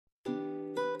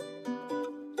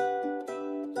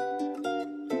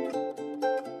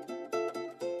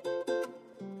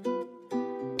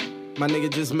My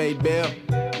nigga just made bail.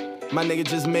 My nigga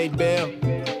just made bail.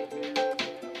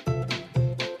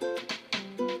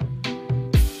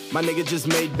 My nigga just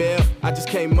made bail. I just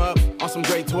came up on some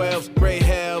grade 12s. Great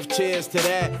health, cheers to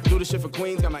that. Do the shit for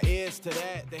Queens, got my ears to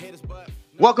that. They hit his butt.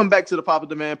 Welcome back to the Pop of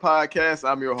Demand podcast.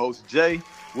 I'm your host, Jay.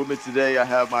 With me today, I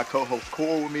have my co-host,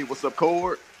 Cord, with me. What's up,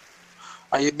 Cord?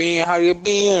 How you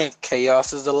been?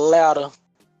 Chaos is the louder.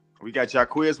 We got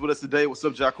Jaquez with us today. What's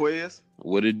up, Jaquez?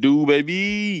 What it do,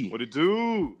 baby? What it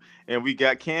do? And we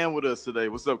got Cam with us today.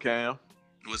 What's up, Cam?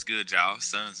 What's good, y'all?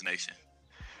 Suns Nation.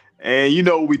 And you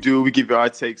know what we do. We give you our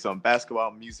takes on basketball,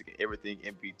 music, and everything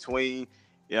in between.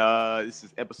 This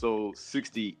is episode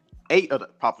 68 of the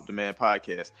Pop of Demand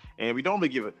podcast. And we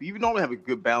normally have a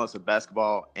good balance of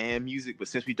basketball and music. But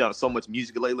since we've done so much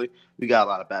music lately, we got a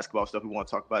lot of basketball stuff we want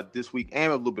to talk about this week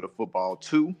and a little bit of football,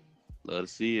 too. Love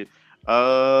to see it.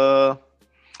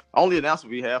 Only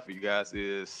announcement we have for you guys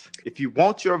is if you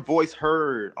want your voice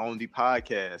heard on the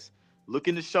podcast, look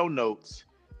in the show notes,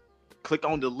 click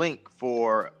on the link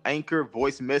for Anchor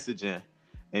voice messaging,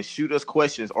 and shoot us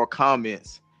questions or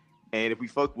comments. And if we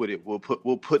fuck with it, we'll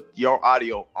put your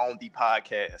audio on the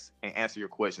podcast and answer your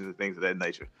questions and things of that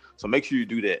nature. So make sure you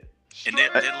do that. And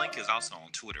that link is also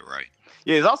on Twitter, right?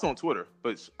 Yeah, it's also on Twitter,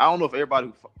 but I don't know if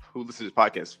everybody who listens to this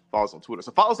podcast follows on Twitter.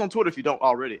 So follow us on Twitter if you don't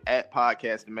already, at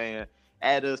Podcast Demand.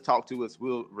 Add us, talk to us.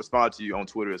 We'll respond to you on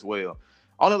Twitter as well.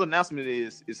 Another announcement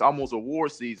is it's almost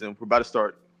award season.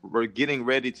 We're getting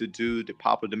ready to do the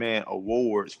Pop of Demand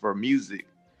Awards for music.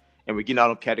 And we're getting all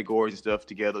them categories and stuff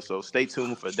together. So stay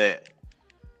tuned for that.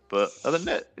 But other than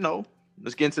that,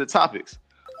 let's get into the topics.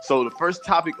 So the first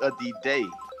topic of the day,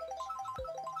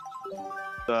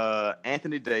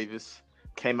 Anthony Davis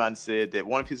came out and said that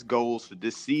one of his goals for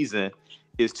this season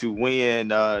is to win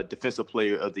Defensive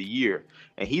Player of the Year.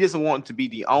 And he doesn't want to be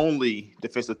the only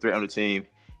defensive threat on the team.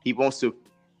 He wants to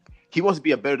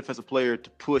be a better defensive player to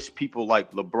push people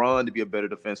like LeBron to be a better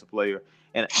defensive player.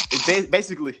 And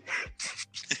basically,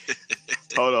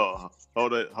 hold on.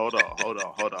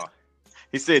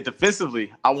 He said,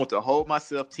 defensively, I want to hold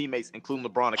myself, teammates, including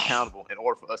LeBron, accountable in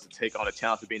order for us to take on the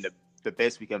challenge of being the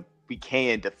best we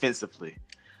can defensively.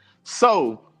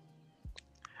 So,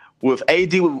 with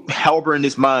AD Halbert in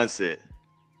this mindset,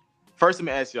 first let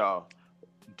me ask y'all,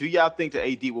 do y'all think that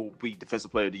AD will be Defensive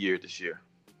Player of the Year this year?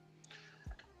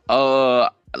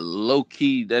 Low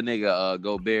key, that nigga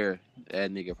Gobert,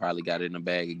 that nigga probably got it in the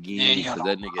bag again. Yeah,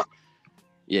 that nigga,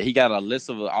 he got a less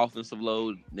of an offensive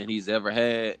load than he's ever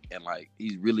had, and like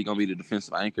he's really gonna be the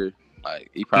defensive anchor.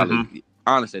 Like he probably,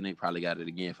 honestly, they probably got it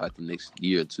again for like the next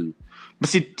year or two.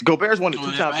 But see, Gobert's won it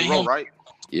 2 times in a row, right?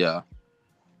 Yeah.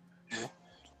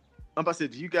 I'm about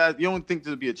to say, you don't think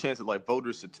there'll be a chance of like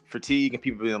voters fatigue and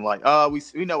people being like,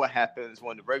 we know what happens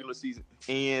when the regular season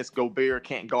ends, Gobert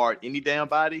can't guard any damn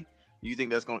body. You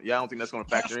think that's gonna? Yeah, I don't think that's gonna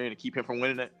factor in and keep him from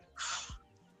winning it.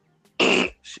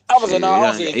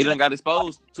 He done got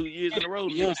exposed 2 years in a row.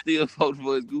 He still voting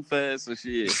for his goof ass and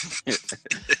shit.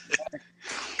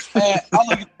 Man, I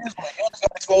look at this one. Giannis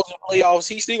got exposed in the playoffs.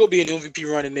 He's still gonna be an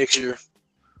MVP running next year.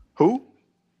 Who?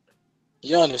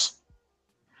 Giannis.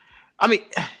 I mean,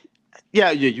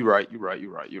 yeah, you're right.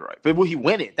 But will he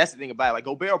win it? That's the thing about it. Like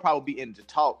Gobert will probably be in the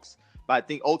talks, but I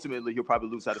think ultimately he'll probably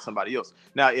lose out to somebody else.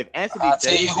 Now, if Anthony I'll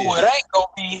tell you who it ain't gonna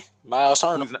be, Miles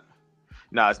Turner.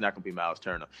 No, it's not gonna be Miles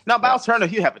Turner. Now, Miles Turner,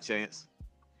 he'll have a chance.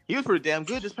 He was pretty damn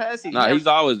good this past season. He's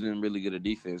always been really good at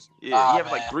defense. Yeah, he had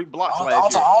like 3 blocks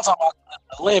last year. I'm talking about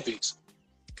the Olympics.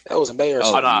 That was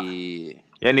embarrassing.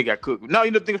 Yeah, nigga got cooked. No,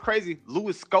 you know the thing is crazy.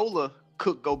 Louis Scola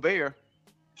cooked Gobert.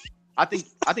 I think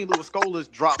Louis Scola's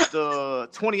dropped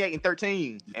 28 and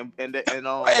 13. And Wait,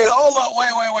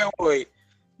 hold up. Wait.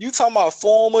 You talking about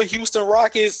former Houston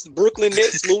Rockets, Brooklyn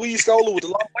Nets, Louis Scola with the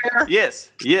long hair? Yes,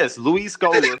 Louis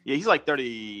Scola. Yeah, he's like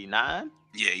 39.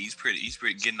 Yeah, he's pretty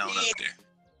getting on up there.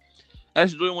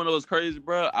 Actually, doing one of those crazy,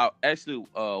 bro. I actually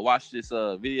watched this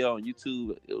video on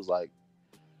YouTube. It was like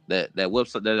that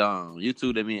website that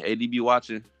YouTube that me and AD be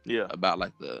watching. Yeah, about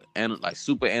like the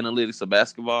super analytics of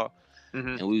basketball.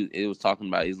 Mm-hmm. And it was talking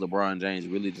about is LeBron James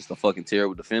really just a fucking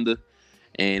terrible defender?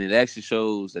 And it actually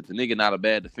shows that the nigga not a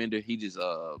bad defender. He just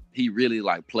he really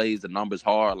like plays the numbers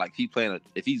hard. Like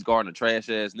if he's guarding a trash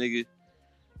ass nigga,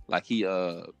 like he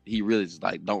really just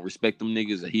like don't respect them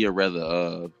niggas. He'd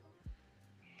rather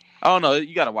I don't know.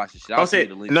 You gotta watch this shit. I'll say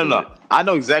no. I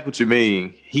know exactly what you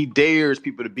mean. He dares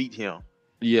people to beat him.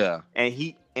 Yeah, and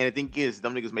the thing is,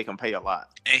 them niggas make him pay a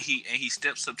lot. And he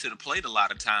steps up to the plate a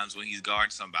lot of times when he's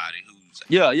guarding somebody who's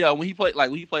When he plays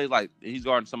like he's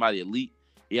guarding somebody elite,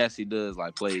 he actually does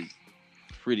like play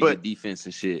pretty good defense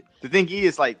and shit. The thing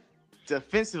is, like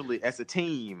defensively, as a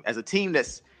team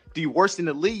that's the worst in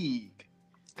the league.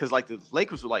 Because like the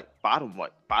Lakers were like bottom,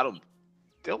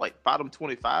 they're like bottom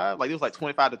 25. Like it was like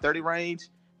 25 to 30 range.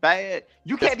 Bad.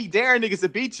 You can't be daring niggas to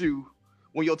beat you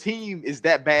when your team is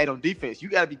that bad on defense. You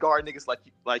got to be guarding niggas like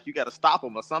you got to stop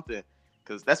them or something.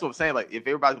 Because that's what I'm saying. Like if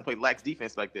everybody's gonna play lax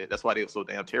defense like that, that's why they were so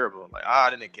damn terrible. I'm like,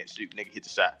 then they can't shoot. Nigga hit the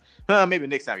shot. Maybe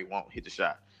next time he won't hit the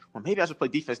shot. Well, maybe I should play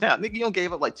defense now. Nigga, you don't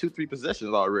gave up like 2-3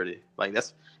 possessions already. Like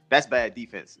that's bad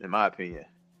defense in my opinion.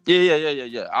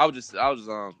 Yeah. I was just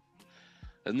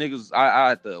as niggas, I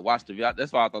had to watch the video.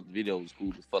 That's why I thought the video was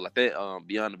cool as fuck. Like that,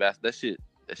 Beyond the Basket,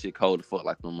 that shit cold as fuck.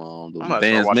 Like them, those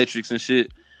advanced metrics and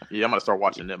shit. Yeah, I'm gonna start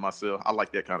watching that myself. I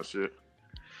like that kind of shit.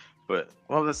 But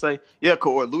what was I say? Yeah,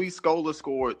 cool. Luis Scola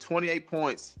scored 28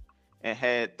 points and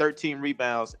had 13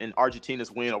 rebounds in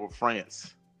Argentina's win over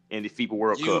France in the FIBA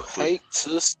World Cup. You hate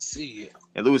to see it.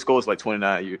 And Luis Scola's like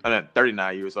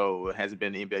 39 years old. Hasn't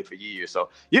been in the NBA for years. So,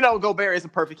 Gobert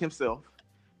isn't perfect himself.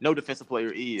 No defensive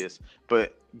player is.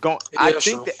 But I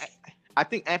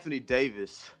think Anthony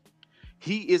Davis,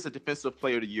 he is a defensive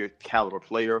player of the year caliber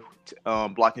player,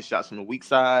 blocking shots from the weak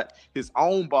side. His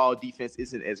own ball defense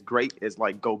isn't as great as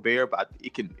like Gobert, but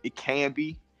it can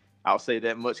be. I'll say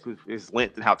that much because his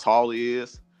length and how tall he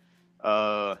is.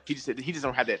 He just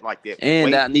don't have that like that.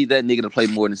 And weight. I need that nigga to play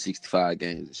more than 65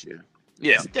 games this year.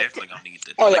 Yeah, definitely gonna need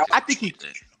that. Oh yeah, I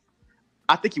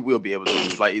think he will be able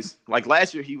to. Like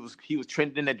last year, he was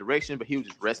trending in that direction, but he was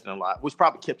just resting a lot, which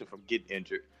probably kept him from getting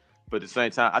injured. But at the same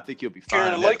time, I think he'll be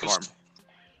fine. In that department.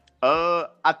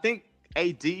 I think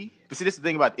AD. But see, this is the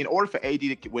thing about in order for AD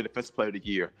to win Defensive Player of the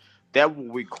Year, that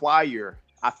will require.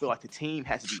 I feel like the team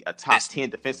has to be a top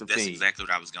 10 defensive team. That's exactly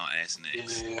what I was gonna ask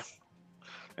next. Yeah.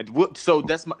 So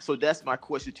that's my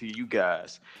question to you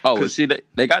guys. Oh, well, see,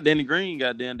 they got Danny Green.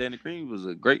 Goddamn, Danny Green was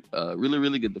a great, really,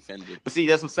 really good defender. But see,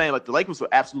 that's what I'm saying. Like the Lakers were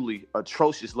absolutely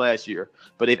atrocious last year,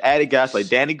 but they've added guys like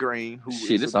Danny Green, who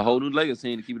this is a whole new Lakers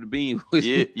team to keep it a beam.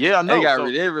 Yeah, I know. They got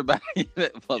rid of everybody.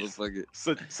 That motherfucker.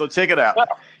 So check it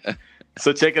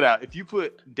out. If you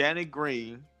put Danny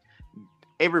Green,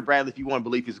 Avery Bradley, if you want to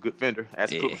believe he's a good defender,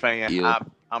 as a Cook fan, yeah.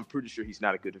 I'm pretty sure he's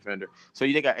not a good defender. So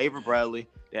they got Avery Bradley,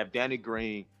 they have Danny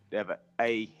Green, they have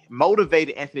a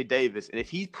motivated Anthony Davis, and if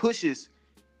he pushes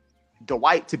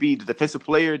Dwight to be the defensive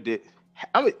player,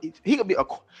 he could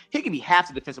be half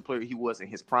the defensive player he was in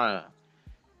his prime.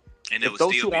 And it would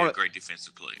still be a great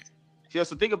defensive player. Yeah,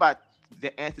 so think about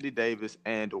the Anthony Davis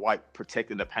and Dwight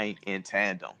protecting the paint in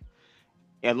tandem.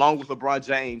 And along with LeBron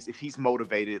James, if he's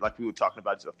motivated, like we were talking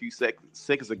about just a few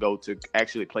seconds ago, to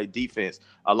actually play defense,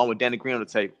 along with Danny Green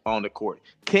on the court,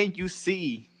 can you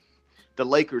see the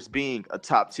Lakers being a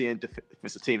top 10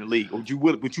 defensive team in the league? Or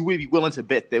would you be willing to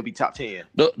bet they'll be top 10?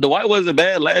 The White wasn't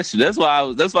bad last year. That's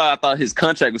why I thought his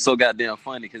contract was so goddamn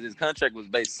funny, because his contract was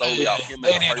based solely off him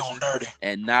as a person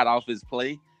and not off his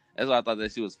play. That's why I thought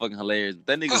that shit was fucking hilarious.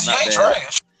 But that nigga's not bad.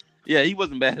 Trash. Yeah, he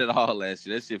wasn't bad at all last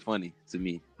year. That shit funny to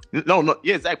me. No,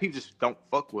 yeah, exactly. People just don't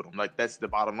fuck with him. Like that's the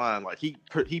bottom line. Like he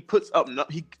puts up,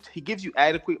 he gives you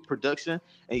adequate production,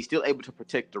 and he's still able to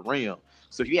protect the rim.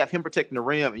 So if you have him protecting the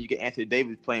rim, and you get Anthony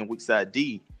Davis playing weak side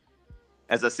D,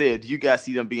 as I said, do you guys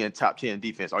see them being top 10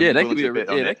 defense?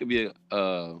 That could be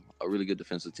a really good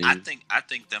defensive team. I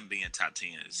think them being top 10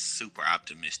 is super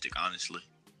optimistic, honestly.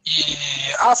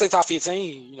 Yeah, I'll say top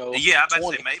 15. Yeah, I'm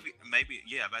about to say maybe.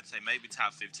 Yeah, I'm about to say maybe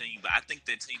top 15. But I think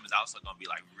that team is also going to be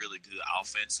like really good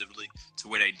offensively, to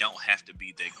where they don't have to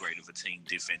be that great of a team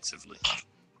defensively.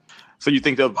 So you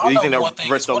think they'll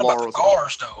rest the laurels?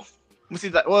 Guards though.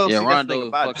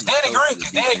 Rondo.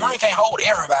 Danny Green can't hold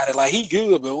everybody. Like he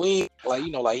good, but we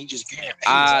he just can't.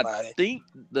 I think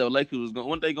the Lakers was going.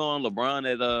 Weren't they going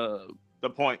LeBron at the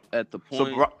point? At the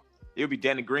point. So it would be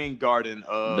Danny Green guarding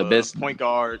the best point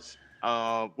guards.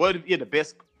 The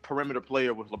best perimeter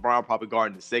player with LeBron probably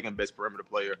guarding the second best perimeter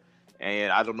player.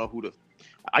 And I don't know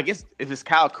I guess if it's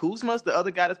Kyle Kuzma's the other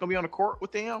guy that's gonna be on the court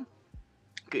with them.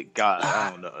 Good God, I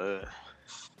don't know.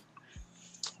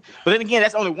 But then again,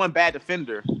 that's only one bad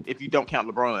defender if you don't count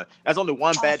LeBron. That's only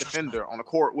one bad defender on the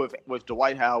court with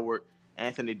Dwight Howard,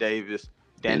 Anthony Davis,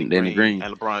 Danny Green,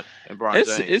 and LeBron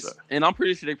James. And I'm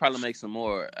pretty sure they probably make some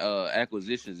more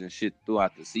acquisitions and shit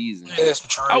throughout the season. Yeah,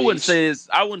 I wouldn't say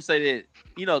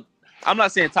that. I'm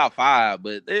not saying top 5,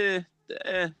 but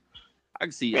I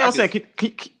can see. I'm saying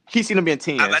keep seeing them being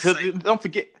 10. Don't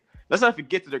forget. Let's not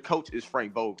forget that their coach is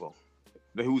Frank Vogel,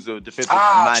 who's a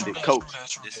defensive-minded coach.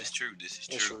 This is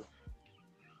true.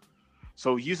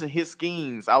 So using his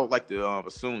schemes, I would like to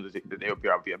assume that they'll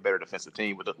be a better defensive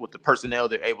team with the personnel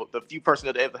the few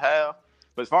personnel they're able to have.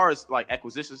 But as far as like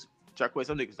acquisitions, Jacquees,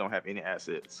 some niggas don't have any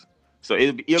assets, so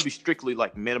it'll be strictly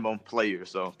like minimum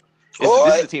players. So this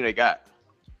is the team they got.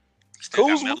 Still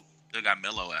Kuzma? got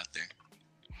Melo out there.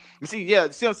 You see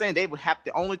what I'm saying? They would have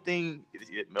the only thing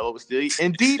Melo was still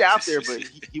indeed out there, but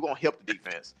he won't help the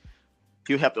defense.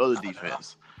 He'll help the other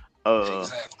defense.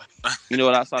 Exactly. You know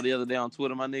what I saw the other day on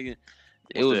Twitter, my nigga?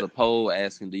 It was a poll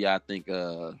asking, do y'all think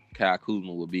Kyle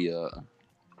Kuzma would be a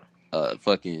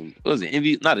fucking, what was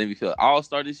it, not MVP,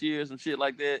 All-Star this year or some shit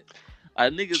like that?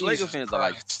 Niggas, Lakers fans are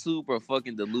like super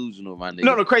fucking delusional, my nigga.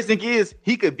 No, the crazy thing is,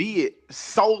 he could be it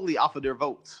solely off of their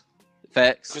votes.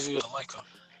 Facts. Because he was a Laker.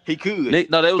 He could.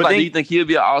 No, they was But like, then- do you think he'll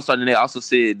be an All-Star? And they also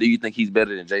said, do you think he's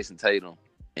better than Jason Tatum?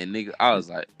 And nigga, I was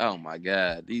like, oh my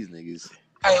God, these niggas.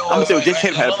 Hey, I'm gonna say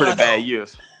Jason Tatum had a pretty bad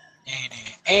years. Yeah, he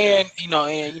did.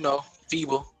 And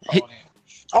feeble. I'm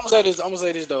gonna say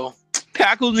this though.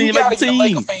 Kyle Kuzma You didn't make gotta the get a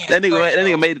Laker team. fan That crazy,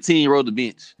 nigga though. made the team, rode the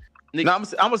bench. Nigga. No,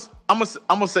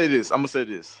 I'm gonna say this. I'm gonna say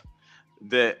this.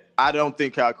 That I don't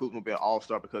think Kyle Kuzma will be an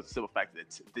All-Star because of the simple fact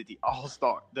that the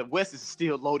All-Star, the West is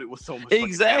still loaded with so much. fucking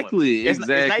Exactly, talent.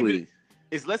 exactly.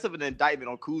 It's less of an indictment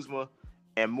on Kuzma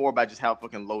and more about just how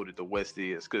fucking loaded the West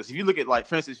is. Because if you look at, like,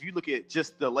 for instance, if you look at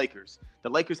just the Lakers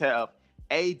have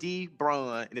AD,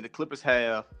 Bron, and then the Clippers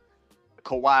have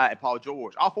Kawhi and Paul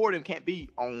George. All four of them can't be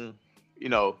on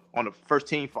the first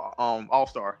team for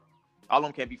All-Star. All of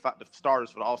them can't be the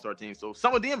starters for the All-Star team. So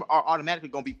some of them are automatically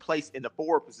going to be placed in the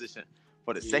forward position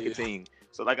for the second team.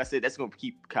 So like I said, that's going to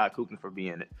keep Kyle Kuzma from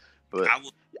being it. But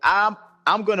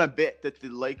I'm going to bet that the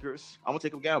Lakers, I'm going to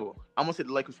take a gamble. I'm going to say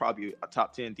the Lakers probably a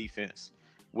top 10 defense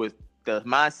with the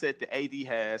mindset that AD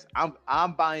has.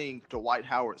 I'm buying Dwight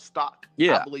Howard stock.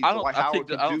 Yeah, I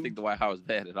don't think Dwight Howard's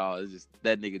bad at all. It's just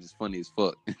that nigga just funny as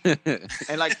fuck.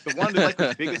 And like one of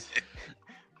the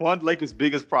Lakers'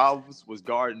 biggest problems was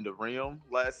guarding the rim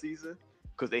last season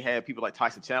because they had people like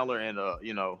Tyson Chandler and a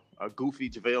goofy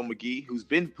JaVale McGee who's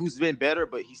been better,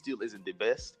 but he still isn't the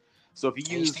best. So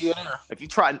if you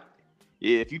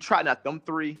try not them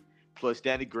three plus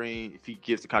Danny Green, if he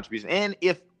gives the contribution, and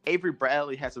if Avery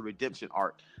Bradley has a redemption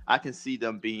arc, I can see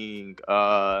them being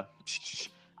top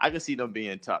 10. I'm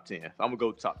gonna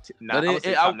go top 10. I'm gonna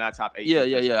say top 9, top 8.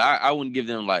 Yeah. I wouldn't give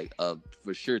them like a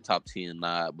for sure top 10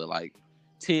 nod, but like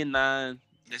 10, 9,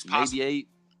 maybe 8.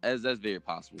 That's very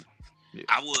possible. Yeah.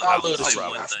 I would say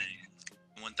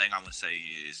one thing I'm gonna say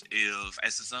is if,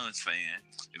 as a Suns fan,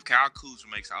 if Kyle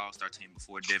Kuzma makes an All-Star team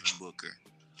before Devin Booker,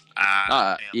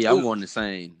 I'm going the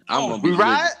same. I'm gonna be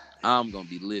livid. I'm gonna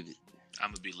be livid. I'm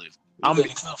gonna be livid. I'm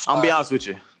gonna be honest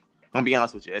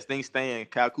with you. As things stand,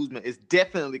 Kyle Kuzma is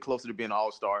definitely closer to being an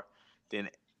All-Star than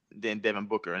Devin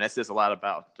Booker, and that says a lot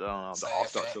about the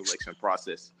All-Star selection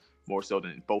process, more so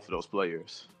than both of those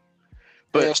players.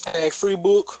 But hashtag free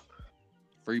book.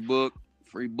 Free book.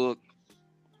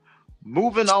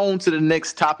 Moving on to the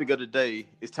next topic of the day,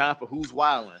 it's time for Who's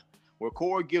Wildin', where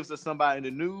Corey gives us somebody in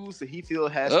the news that he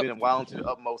feels has been wilding to the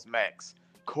utmost max.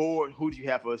 Corey, who do you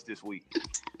have for us this week?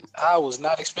 I was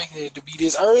not expecting it to be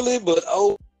this early, but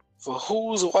for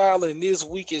Who's Wildin' this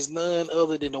week is none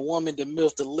other than the woman, the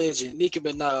myth, the legend, Nicki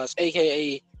Minaj,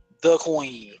 aka the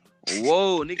Queen.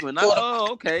 Whoa, Nicki Minaj.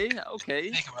 Oh, okay.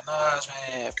 Nicki Minaj,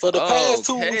 man. For the past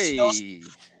 2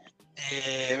 weeks,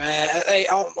 yeah, man. Hey,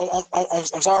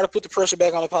 I'm sorry to put the pressure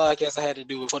back on the podcast. I had to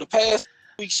do it. For the past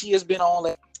week, she has been on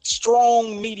a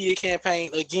strong media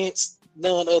campaign against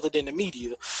none other than the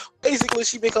media. Basically,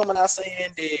 she been coming out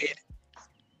saying that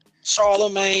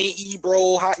Charlamagne,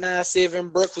 Ebro, Hot 97,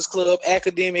 Breakfast Club,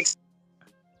 Academics,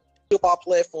 hip hop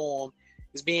platform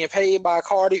is being paid by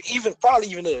Cardi, probably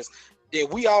even us, that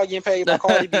we all getting paid by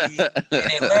Cardi B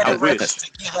and Atlanta Records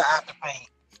to get her out the paint.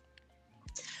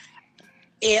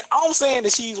 And I'm saying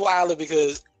that she's wilder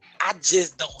because I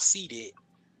just don't see that.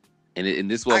 And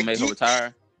this what made her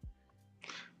retire?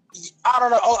 I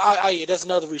don't know. Oh, yeah, that's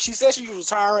another reason. She said she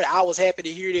was retiring. I was happy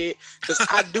to hear that because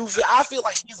I feel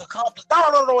like she's accomplished.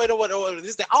 No, wait.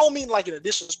 I don't mean like in a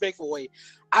disrespectful way.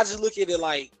 I just look at it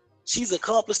like she's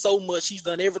accomplished so much. She's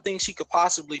done everything she could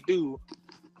possibly do.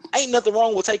 Ain't nothing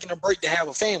wrong with taking a break to have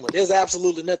a family. There's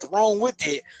absolutely nothing wrong with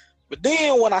it. But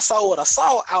then when I saw what I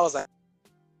saw, I was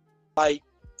like,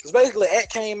 because basically,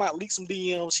 came out, leaked some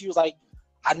DMs. She was like,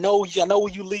 I know where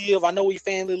you live. I know where your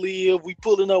family live. We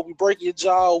pulling up. We breaking your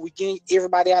jaw. We getting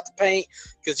everybody out the paint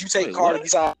because you take Cardi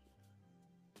B's out.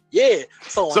 Yeah.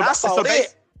 So when I saw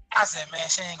that, I said, man,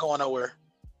 she ain't going nowhere.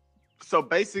 So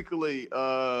basically,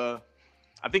 I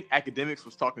think Academics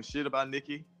was talking shit about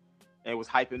Nicki and was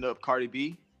hyping up Cardi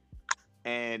B.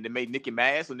 And it made Nicki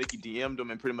mad, so Nicki DM'd him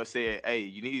and pretty much said, "Hey,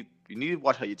 you need to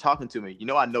watch how you're talking to me. You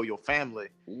know I know your family."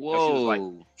 Whoa. And she was like,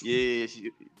 "Yeah."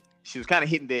 She was kind of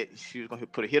hitting that she was gonna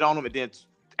put a hit on him, and then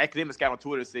Academics got on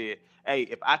Twitter and said, "Hey,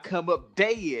 if I come up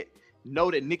dead,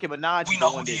 know that Nicki Minaj is the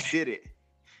one that did it."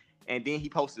 and then he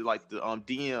posted like the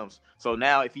DMs. So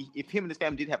now if him and his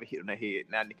family did have a hit on their head,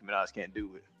 now Nicki Minaj can't do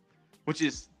it, which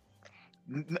is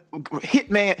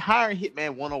hiring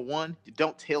Hitman 101. You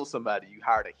don't tell somebody you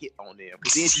hired a hit on them,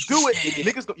 because then if you do it,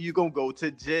 niggas you gonna go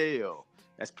to jail.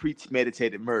 That's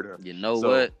premeditated murder. You know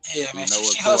what? Yeah, man.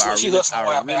 You know what?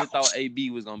 I really thought AB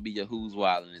was gonna be your Who's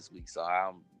Wildin' this week, so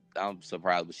I'm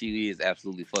surprised, but she is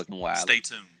absolutely fucking wild. Stay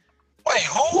tuned. Wait,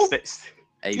 who?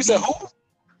 AB. You said who?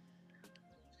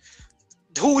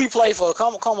 Who we play for?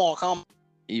 Come on.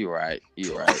 You right.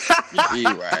 You right.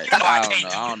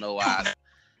 I don't know why.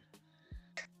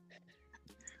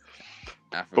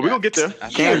 But we're gonna get there. I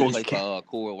forgot to play for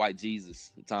Corey White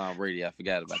Jesus, Tom Brady. I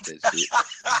forgot about that shit.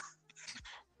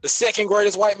 The second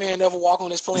greatest white man ever walk on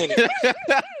this planet.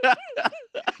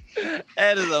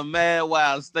 That is a mad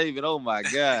wild statement. Oh my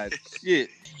god, shit!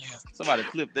 Yeah. Somebody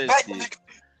clip that shit.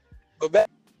 But back,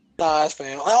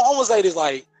 fam. I almost say this: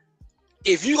 like,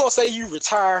 if you gonna say you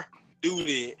retire, do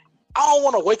that. I don't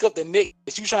want to wake up the next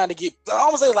that you trying to get. I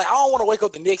almost say like I don't want to wake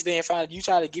up the next day and find you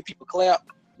trying to get people clap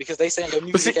because they saying your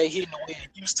music ain't hitting the way it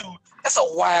used to. That's a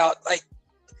wild like.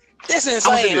 That's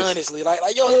insane, honestly. Like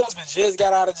your husband just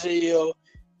got out of jail.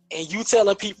 And you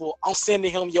telling people I'm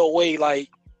sending him your way, like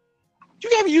you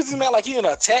can't be using that like he an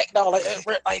attack dog, like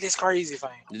it's crazy,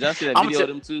 fam. Did y'all see that video of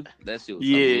them too? That shit was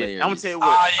hilarious. I'm gonna tell you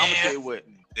what.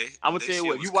 I'm gonna tell you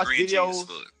what. If you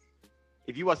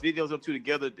watch videos, of them two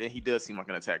together, then he does seem like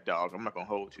an attack dog. I'm not gonna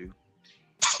hold you.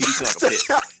 He seems like a pet.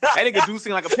 That nigga do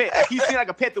seem like a pet. He seemed like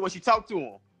a pet the way she talked to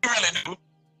him. He really do.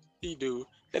 He do.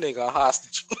 That nigga a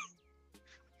hostage.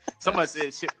 Somebody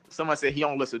said he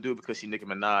don't listen to do it because she Nicki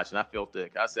Minaj, and I felt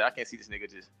that. I said I can't see this nigga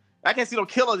I can't see no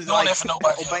killer just like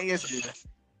obeying.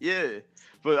 Yeah,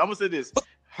 but I'm gonna say this: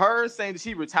 her saying that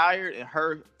she retired and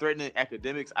her threatening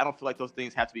academics, I don't feel like those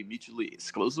things have to be mutually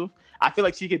exclusive. I feel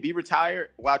like she could be retired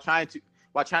while trying to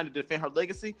defend her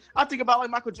legacy. I think about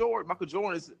like Michael Jordan. Michael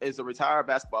Jordan is a retired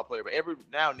basketball player, but every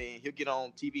now and then he'll get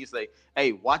on TV and say,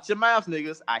 "Hey, watch your mouth,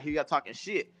 niggas. I hear y'all talking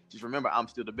shit. Just remember, I'm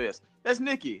still the best." That's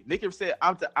Nicki. Nicki said,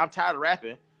 I'm tired of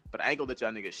rapping, but I ain't gonna let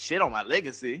y'all niggas shit on my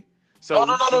legacy. So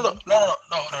no.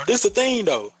 This is the thing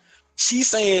though. She's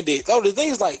saying that. Oh, the thing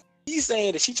is like she's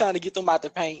saying that she trying to get them out the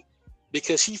paint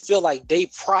because she feel like they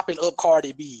propping up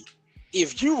Cardi B.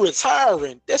 If you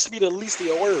retiring, that should be the least of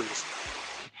your worries.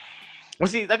 Well,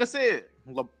 see, like I said,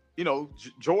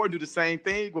 Jordan do the same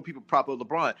thing when people prop up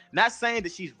LeBron. Not saying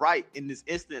that she's right in this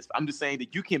instance. I'm just saying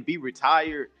that you can be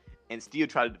retired and still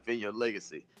try to defend your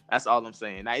legacy. That's all I'm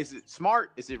saying. Now, is it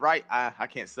smart? Is it right? I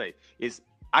can't say.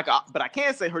 But I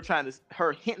can say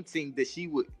her hinting that she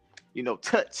would,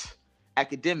 touch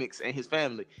academics and his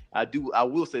family. I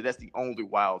will say that's the only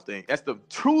wild thing. That's the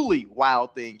truly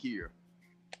wild thing here.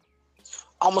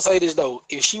 I'm gonna say this though: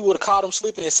 if she would have caught him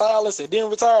sleeping in silence and then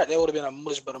retired, that would have been a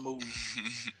much better move.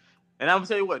 And I'm gonna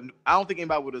tell you what: I don't think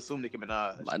anybody would assume Nicki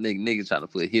Minaj. My nigga trying to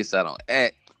put his out on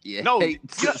act. Yeah. No. Do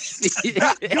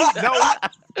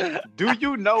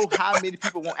you know how many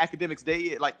people want academics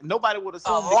dead? Like nobody would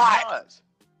assume Nicki Minaj.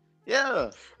 Yeah.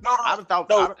 No. I thought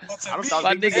my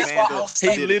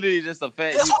nigga, he literally just a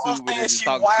fat YouTuber that just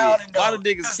talking shit. Why do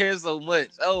niggas care so much?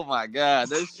 Oh my god,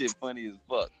 that shit funny as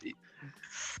fuck.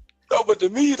 No, but to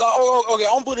me, like, okay,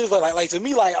 I'm putting this like to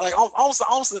me, like I'm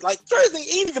like first thing,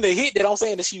 ain't even a hit that I'm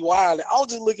saying that she wild. I'm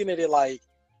just looking at it like,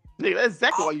 nigga, that's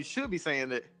exactly why you should be saying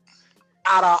that.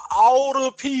 Out of all the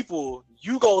people,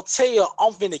 you go tell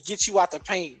I'm finna get you out the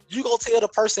paint. You go tell the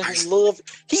person who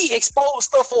he exposed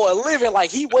stuff for a living.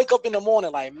 Like he wake up in the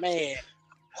morning like, man,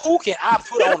 who can I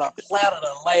put on a platter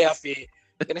to laugh at?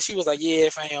 And then she was like, yeah,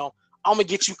 fam, I'm gonna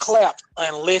get you clapped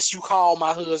unless you call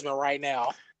my husband right now.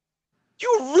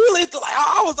 You really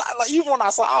I was like, even when I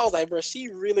saw, I was like, bro, she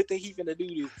really think he finna do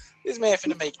this. This man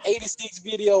finna make 86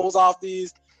 videos off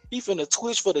this. He finna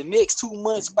Twitch for the next 2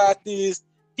 months about this.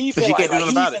 He finna can't do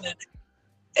nothing about it.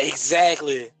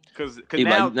 Exactly. Because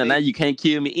now you can't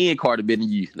kill me and Carter better than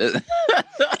you.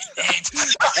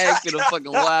 Acting a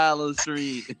fucking wild on the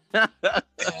street. Yeah,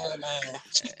 man.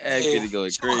 Acting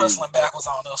going crazy. Hustling backwards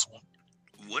on this one.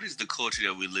 What is the culture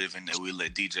that we live in that we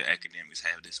let DJ academics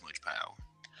have this much power?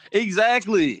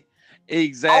 Exactly.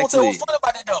 I don't tell what's funny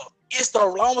about it though. It's the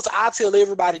almost I tell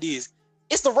everybody this.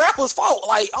 It's the rapper's fault.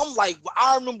 Like I'm like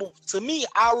I remember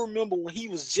when he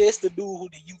was just the dude who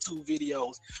did YouTube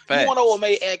videos. Facts. You wanna know what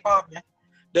made Act poppin'?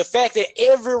 The fact that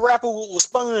every rapper was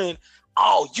spun.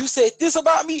 Oh, you said this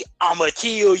about me? I'ma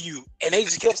kill you. And they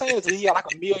just kept saying it until he had like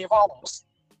 1 million followers.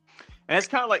 And it's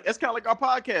kind of like our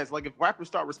podcast. Like if rappers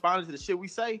start responding to the shit we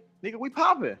say, nigga, we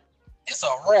popping. It's a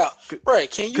rap, bro.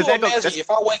 Can you imagine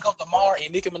if I wake up tomorrow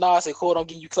and Nicki Minaj said, "Court, I'm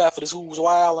getting you clapped for this Who's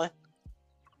Wildin'"?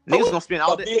 Niggas gonna spend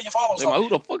all A day. billion followers. Like, who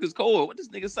the fuck is Cord? What this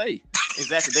nigga say?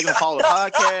 Exactly. They gonna follow the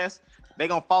podcast. They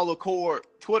gonna follow Cord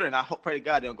Twitter, and I hope, pray to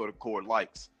God, they don't go to Cord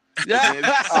likes. Yeah.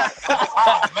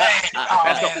 Oh man.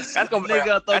 That's gonna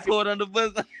Nigga throw Cord on the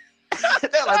bus.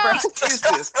 They're like, bro, what is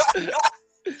this?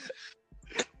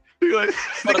 They're like,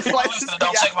 For the niggas people like, listening,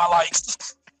 don't check my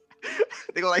likes.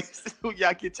 they go like, who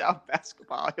y'all get y'all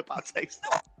basketball hip hop takes?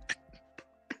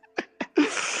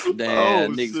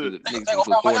 Damn, Oh, niggas shit. niggas They put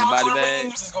gonna Cord in the body find bag.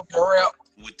 memes. It's gonna be a wrap.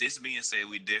 With this being said,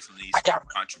 we definitely need I some got-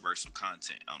 controversial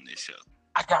content on this show.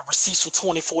 I got receipts for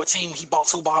 2014. He bought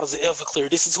 2 bottles of Everclear.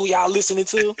 This is who y'all listening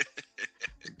to.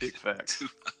 Big facts.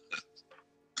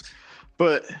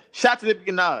 But shout out to Nicki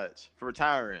Minaj for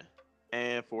retiring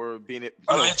and for being it,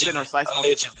 Allegedly. her sights on,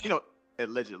 Allegedly.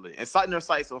 allegedly, and setting her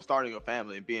sights on starting a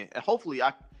family and being, and hopefully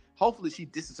she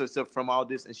distances herself from all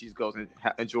this and she goes and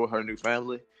enjoy her new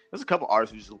family. There's a couple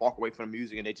artists who just walk away from the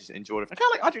music and they just enjoy it. Kind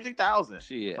of like Andre 3000.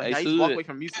 Shit, Like, Ace he just walked Hood. away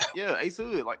from music. Yeah, Ace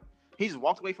Hood. Like, he just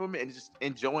walked away from it and just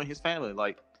enjoying his family.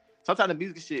 Like, sometimes the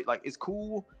music shit, like, it's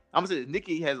cool. I'm gonna say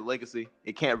Nicki has a legacy.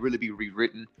 It can't really be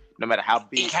rewritten, no matter how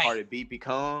big It can't. Cardi B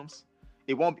becomes.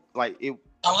 It won't be like it.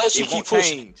 Unless you It keep won't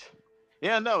pushing. change.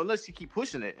 Yeah, no, unless you keep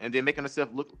pushing it and then making herself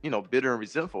look, bitter and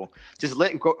resentful. Just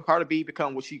let Cardi B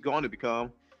become what she's going to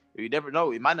become. You never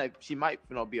know. It might not. She might,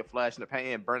 be a flash in the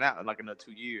pan, burn out in like another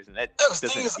 2 years, and that The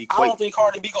thing doesn't is, I equate. don't think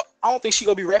Cardi B. I don't think she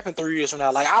gonna be rapping 3 years from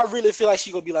now. Like, I really feel like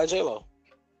she gonna be like J-Lo.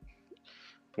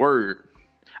 Word.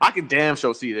 I can damn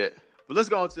sure see that. But let's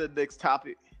go on to the next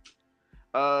topic.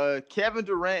 Kevin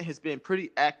Durant has been pretty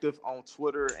active on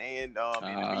Twitter and in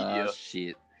the media.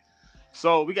 Shit.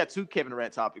 So we got 2 Kevin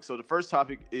Durant topics. So the first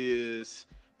topic is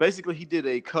basically he did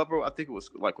a cover, I think it was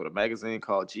like with a magazine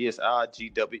called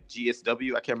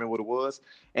GSW. I can't remember what it was.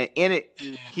 And in it,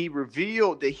 he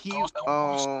revealed that he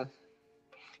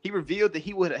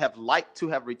would have liked to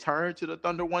have returned to the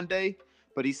Thunder one day,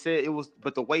 but he said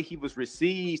but the way he was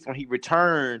received when he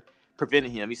returned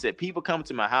prevented him. He said, people coming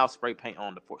to my house, spray paint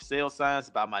on the for sale signs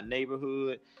about my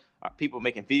neighborhood, people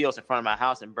making videos in front of my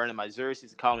house and burning my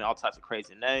jerseys and calling me all types of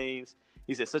crazy names.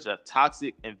 He said, such a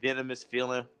toxic and venomous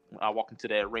feeling when I walk into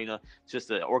that arena. Just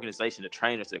the organization, the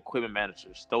trainers, the equipment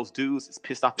managers. Those dudes is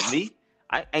pissed off at me.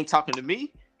 I ain't talking to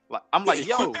me. Like, I'm like,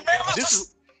 yo, this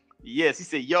is. Yes, he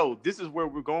said, yo, this is where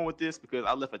we're going with this because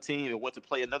I left a team and went to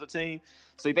play another team.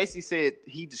 So he basically said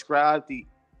he described the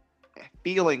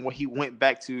feeling when he went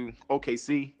back to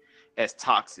OKC as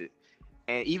toxic.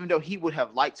 And even though he would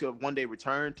have liked to have one day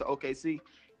returned to OKC,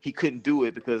 he couldn't do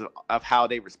it because of how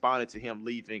they responded to him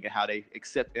leaving and how they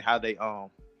accepted, how they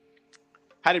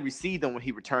received him when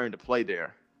he returned to play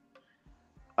there.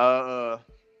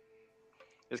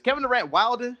 Is Kevin Durant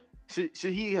wilding? Should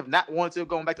he have not wanted to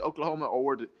go back to Oklahoma,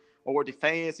 or the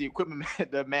fans, the equipment,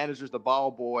 the managers, the ball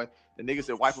boy, the niggas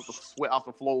that wipe up the sweat off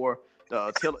the floor,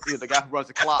 the guy who runs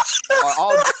the clock,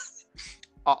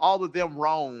 are all of them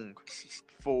wrong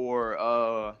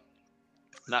for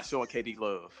not showing KD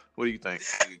love? What do you think?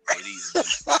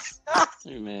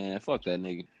 Hey, man, fuck that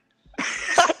nigga.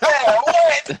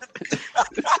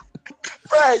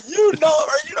 Right, you know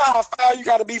how foul you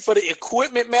gotta be for the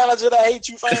equipment manager to hate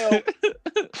you, fam. Fuck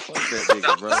that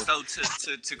nigga, bro. So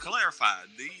to clarify,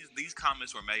 these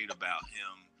comments were made about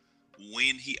him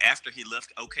after he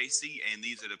left OKC, and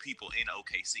these are the people in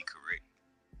OKC, correct?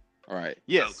 All right.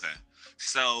 Yes. Okay.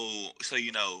 So the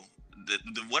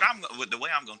way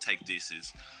I'm gonna take this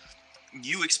is,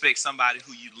 you expect somebody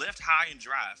who you left high and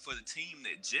dry for the team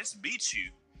that just beat you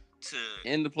to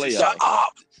In the Shut playoffs.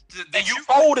 up. And you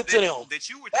folded to them. That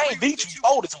you were They ain't beat you. You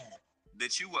folded to them.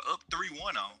 that you were up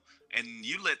 3-1 on, and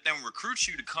you let them recruit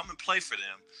you to come and play for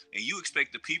them, and you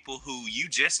expect the people who you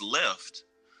just left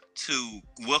to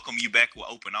welcome you back with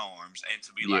open arms and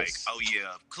to be like, Yes. oh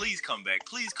yeah, please come back,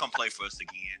 please come play for us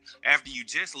again, after you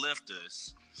just left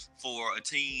us for a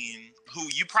team who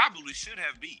you probably should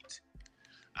have beat.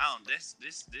 I don't. This.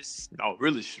 No,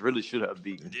 really should have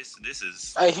beaten. This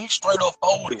is. Hey, he straight up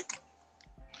folded.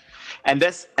 And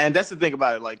that's the thing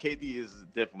about it. Like, KD is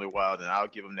definitely wild, and I'll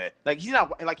give him that. Like, he's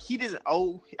not like he didn't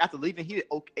owe after leaving. He didn't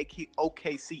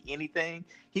OKC anything.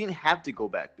 He didn't have to go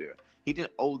back there. He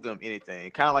didn't owe them anything.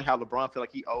 Kind of like how LeBron felt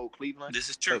like he owed Cleveland. This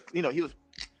is true. Like, he was.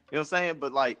 You know what I'm saying?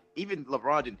 But like, even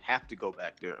LeBron didn't have to go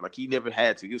back there. Like, he never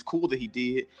had to. It was cool that he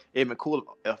did. It'd been cool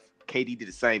if KD did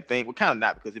the same thing. Well, kind of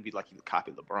not, because it'd be like he would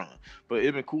copy LeBron. But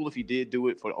it'd been cool if he did do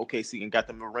it for OKC and got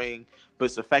them a ring. But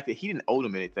it's the fact that he didn't owe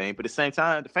them anything. But at the same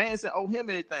time, the fans didn't owe him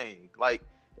anything. Like,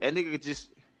 that nigga just,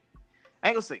 I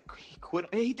ain't gonna say he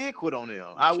quit. He did quit on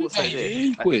them. I will say that.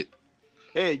 He quit.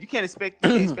 Yeah, you can't expect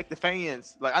the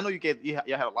fans. Like, I know y'all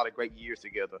had a lot of great years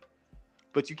together,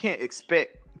 but you can't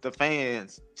expect the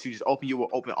fans to just open you with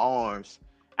open arms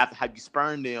after how you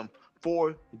spurned them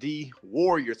for the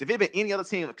Warriors. If it had been any other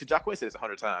team, because Jacquez said this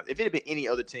 100 times, if it had been any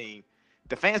other team,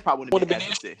 the fans probably wouldn't have been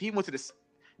as upset. If he went to the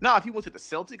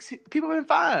Celtics, people would have been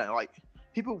fine. Like,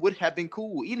 people would have been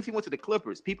cool. Even if he went to the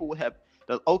Clippers, people would have,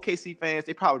 the OKC fans,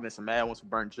 they probably been some mad ones for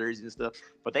burnt jerseys and stuff,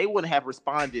 but they wouldn't have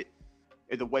responded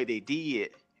in the way they did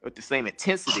with the same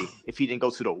intensity if he didn't go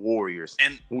to the Warriors.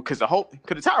 And because the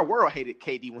entire world hated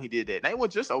KD when he did that. And it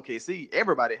wasn't just OKC.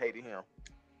 Everybody hated him.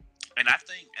 And I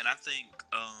think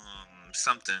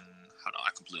something. Hold on, I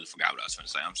completely forgot what I was going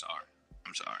to say. I'm sorry.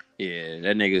 Yeah,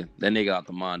 that nigga out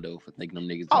the Mondo for thinking them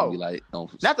niggas gonna be like, don't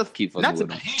keep fucking with him.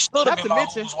 He should have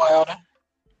been Wilder.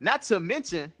 Not to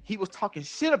mention, he was talking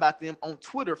shit about them on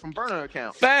Twitter from burner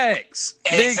accounts. Facts,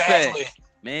 big facts.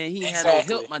 Man, he had no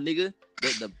help, my nigga.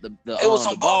 The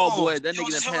ball boy, that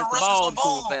nigga that passed the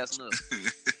ball to him fast enough.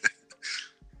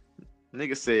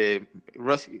 Nigga said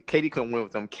KD couldn't win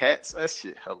with them cats. That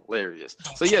shit hilarious.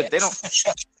 So yeah, they don't.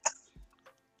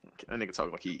 That nigga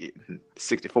talking like he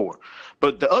 64.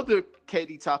 But the other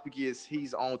KD topic is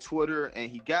he's on Twitter and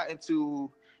he got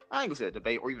into, I ain't gonna say a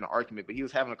debate or even an argument, but he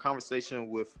was having a conversation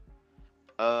with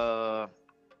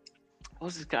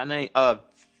what's this guy name?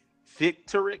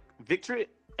 Victoric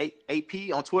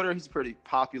AP on Twitter. He's a pretty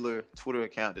popular Twitter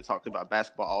account that talked about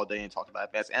basketball all day and talked about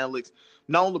advanced analytics.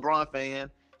 Known LeBron fan.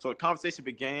 So the conversation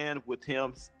began with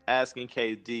him asking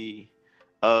KD,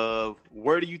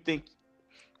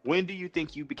 when do you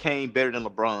think you became better than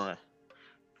LeBron?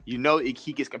 You know he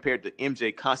gets compared to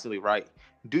MJ constantly, right?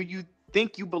 Do you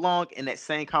think you belong in that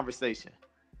same conversation?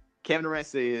 Kevin Durant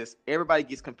says everybody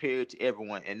gets compared to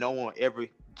everyone, and no one will ever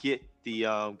get the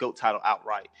GOAT title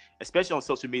outright, especially on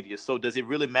social media. So does it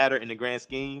really matter in the grand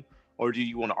scheme, or do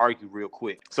you want to argue real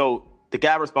quick? So the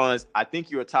guy responds, I think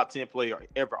you're a top 10 player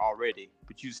ever already,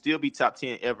 but you still be top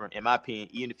 10 ever, in my opinion,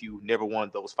 even if you never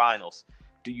won those finals.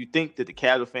 Do you think that the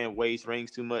casual fan weighs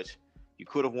rings too much? You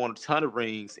could have won a ton of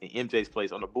rings in MJ's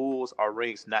place on the Bulls. Are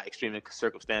rings not extremely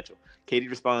circumstantial? KD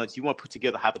responds, you want to put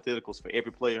together hypotheticals for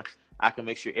every player. I can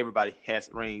make sure everybody has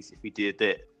rings if we did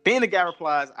that. Then the guy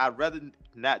replies, I'd rather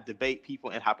not debate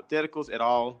people in hypotheticals at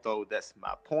all, though that's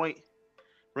my point.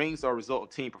 Rings are a result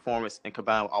of team performance and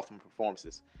combined with awesome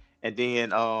performances. And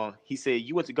then he said,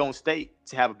 you went to Golden State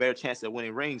to have a better chance at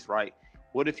winning rings, right?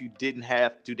 What if you didn't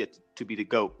have to do that to be the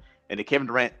GOAT? And then Kevin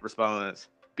Durant responds,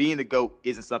 being the GOAT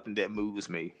isn't something that moves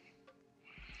me.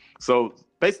 So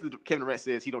basically, Kevin Durant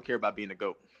says he don't care about being the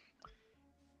GOAT.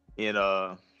 And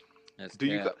that's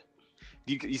do cap.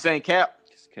 you saying cap?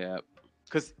 It's cap.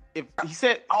 Because if he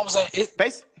said, I was like,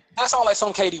 that's all like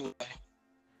some KD would say.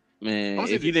 Man,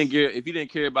 if you didn't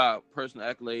care about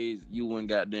personal accolades, you wouldn't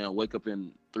goddamn wake up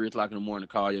in 3:00 in the morning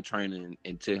to call your trainer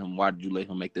and tell him why did you let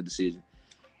him make the decision.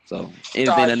 So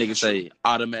anything that nigga say,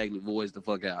 automatically voice the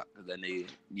fuck out because that nigga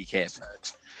be capping.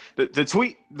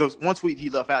 The one tweet he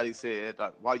left out, he said,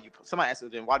 somebody asked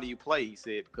him, why do you play? He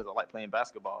said, because I like playing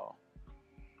basketball.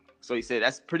 So he said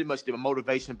that's pretty much the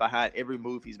motivation behind every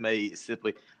move he's made. Is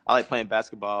simply, I like playing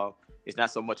basketball. It's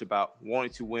not so much about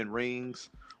wanting to win rings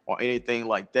or anything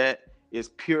like that. It's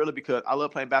purely because I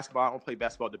love playing basketball. I want to play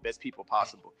basketball with the best people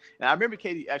possible. And I remember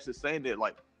KD actually saying that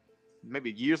like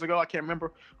maybe years ago, I can't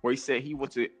remember, where he said he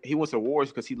went to Warriors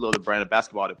because he loved the brand of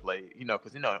basketball they played.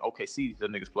 Because in OKC the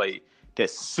niggas played that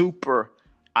super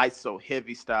ISO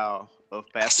heavy style of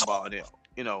basketball,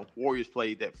 and Warriors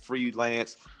played that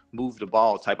freelance move the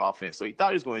ball type offense. So he thought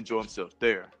he was going to enjoy himself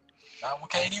there. Not when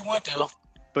KD went there.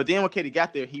 But then when KD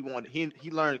got there, he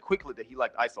learned quickly that he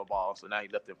liked ISO ball. So now he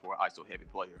left him for an ISO heavy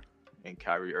player in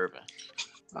Kyrie Irving.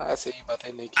 I see about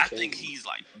that nigga. I think he's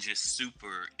like just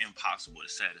super impossible to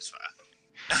satisfy.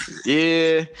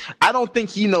 Yeah, I don't think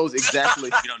he knows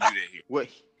exactly. You don't do that here. What?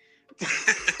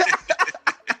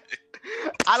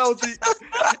 I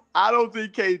don't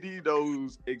think KD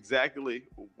knows exactly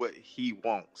what he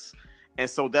wants. And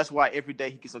so that's why every day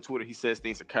he gets on Twitter, he says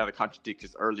things that kind of contradict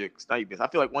his earlier statements. I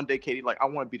feel like one day KD, like, I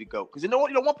want to be the GOAT. Because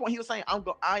one point he was saying,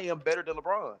 I am better than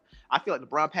LeBron. I feel like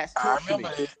LeBron passed torch to me.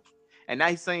 And now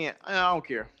he's saying, I don't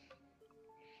care.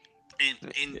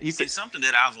 And it's something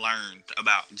that I've learned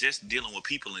about just dealing with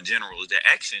people in general is that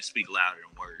actions speak louder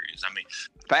than words. I mean,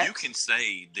 facts. You can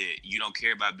say that you don't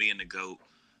care about being the GOAT.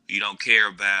 You don't care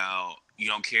about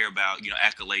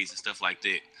accolades and stuff like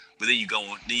that. But then you go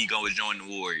and join the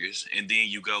Warriors, and then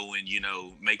you go and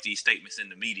make these statements in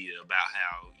the media about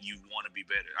how you want to be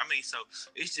better. I mean, so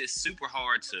it's just super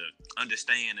hard to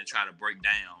understand and try to break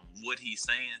down what he's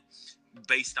saying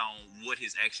based on what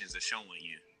his actions are showing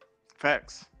you.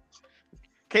 Facts.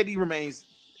 KD remains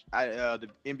the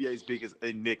NBA's biggest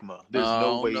enigma. There's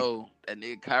no way. No, that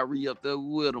nigga Kyrie up there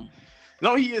with him.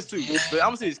 No, he is too. Yeah. But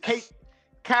I'm gonna say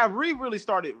Kyrie really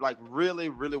started like really,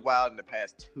 really wild in the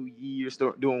past 2 years,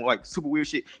 doing like super weird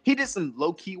shit. He did some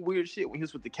low key weird shit when he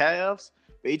was with the Cavs,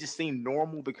 but it just seemed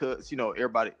normal because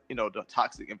everybody, the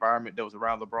toxic environment that was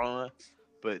around LeBron.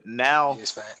 But now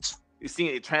you're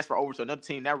seeing it transfer over to another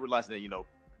team. Now realizing that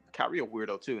Kyrie a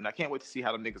weirdo too, and I can't wait to see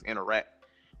how them niggas interact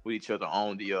with each other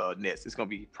on the Nets. It's gonna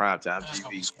be primetime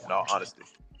TV. In all honesty.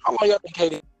 How long y'all think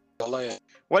KD gonna last?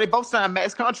 Well, they both signed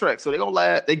max contracts, so they gonna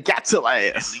last. They got to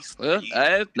last. Well,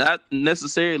 not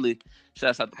necessarily.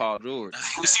 Shouts out to Paul George.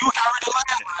 We see what Kyrie did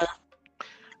last, man.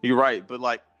 You're right, but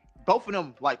like both of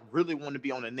them like really want to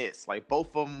be on the Nets. Like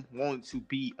both of them wanted to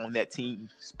be on that team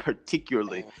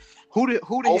particularly. Who the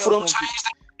both of them changed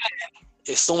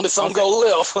as soon as some go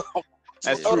left.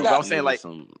 That's true. I'm saying like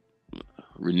some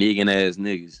reneging ass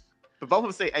niggas. But both of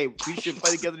them say, "Hey, we shouldn't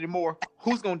play together anymore."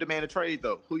 Who's gonna demand a trade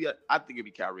though? I think it'd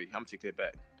be Kyrie. I'm gonna take that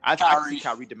back. I see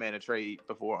Kyrie demand a trade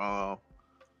before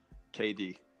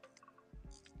KD.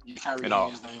 Yeah, Kyrie and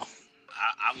all.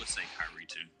 I would say Kyrie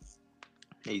too.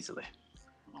 Easily.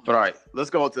 But all right,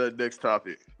 let's go on to the next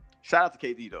topic. Shout out to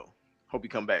KD though. Hope he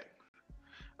come back.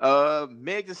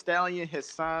 Meg Thee Stallion has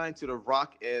signed to the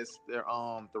Rock as their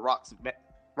the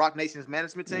Rock Nation's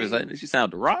management team. She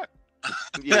sound the Rock.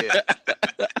 Yeah.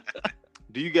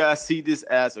 Do you guys see this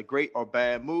as a great or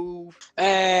bad move?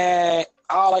 And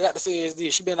all I got to say is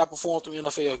this: she better not perform through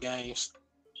NFL games.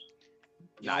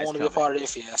 You don't want to be a part of that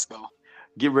fiasco.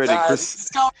 Get ready,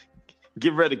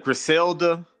 get ready,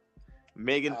 Griselda,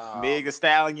 Megan Thee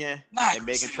Stallion, and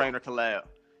Megan Trainor collab.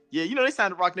 Yeah, they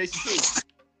signed the Rock Nation too.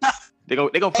 They go.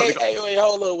 Wait,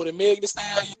 hold up. With a Megan Thee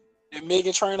Stallion and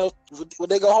Megan Trainor, would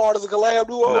they go hard as a collab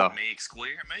duo? No. Meg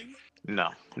Square, maybe.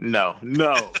 No. Meg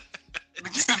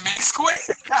Square.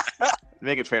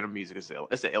 Megan Trainor music is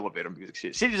it's the elevator music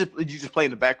shit. You just play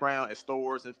in the background at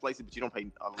stores and places, but you don't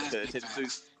pay attention to.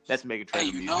 That's Megan Trainor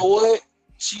music. You know what?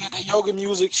 She had that yoga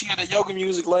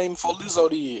music lane before Lizzo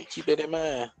did. Keep that in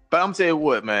mind. But I'm telling you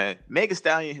what, man. Megan Thee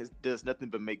Stallion does nothing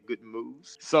but make good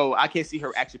moves. So I can't see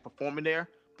her actually performing there.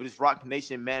 But this Rock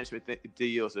Nation management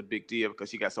deal is a big deal because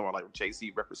she got someone like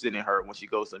Jay-Z representing her when she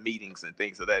goes to meetings and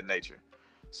things of that nature.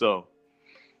 So,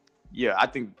 yeah, I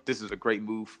think this is a great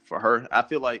move for her. I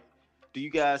feel like, do you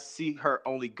guys see her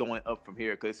only going up from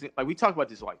here? Because like we talked about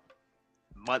this like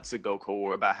months ago,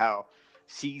 Core, about how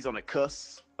she's on the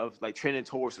cusp of like trending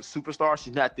towards a superstar.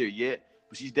 She's not there yet,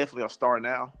 but she's definitely a star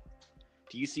now.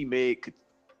 Do you see Meg could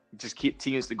just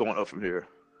continuously going up from here?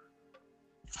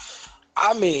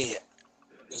 I mean,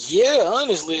 yeah,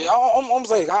 honestly, I'm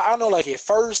like, I know, like at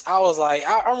first I was like,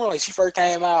 I remember like she first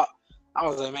came out, I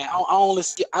was like, man,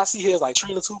 I see her as like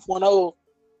Trina 2.0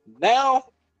 now,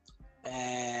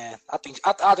 and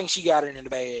I think she got it in the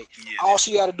bag. Yeah. All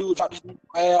she got to do is drop this new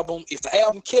album. If the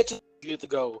album catches, good to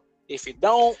go. If it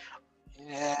don't,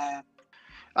 yeah.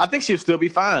 I think she'll still be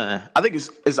fine. I think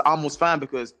it's almost fine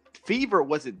because Fever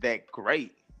wasn't that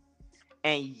great,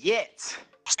 and yet,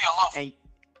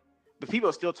 but people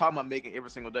are still talking about Megan every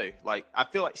single day. Like I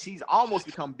feel like she's almost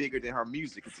become bigger than her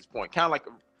music at this point. Kind of like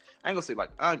I ain't gonna say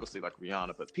like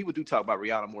Rihanna, but people do talk about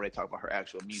Rihanna more than they talk about her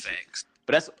actual music. Thanks.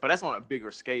 But that's on a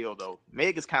bigger scale though.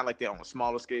 Megan's kind of like that on a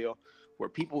smaller scale, where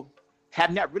people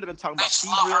have not really been talking about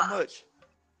Fever real much.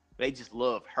 They just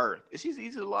love her. She's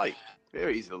easy to like,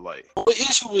 very easy to like. The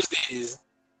issue is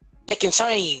it can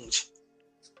change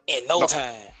in no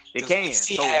time. It can.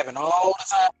 It happen all the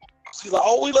time. She's like,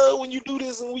 oh, we love when you do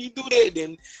this and when you do that.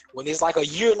 Then when it's like a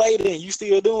year later and you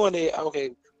still doing it,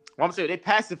 okay. Well, I'm saying they're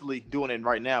passively doing it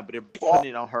right now, but they're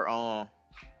putting it on her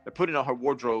they're putting it on her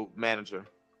wardrobe manager.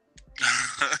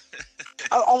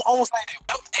 I almost like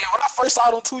that. When I first saw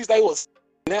it on Tuesday, was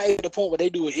now at the point where they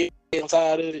do it. I'm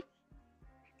tired of it.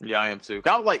 Yeah, I am too.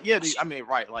 I was like, yeah, I mean,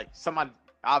 right, like somebody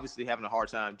obviously having a hard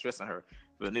time dressing her.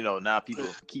 But now people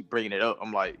keep bringing it up.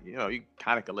 I'm like, you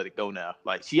kind of can let it go now.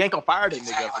 Like she ain't gonna fire that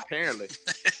nigga apparently.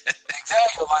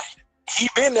 Exactly. Like he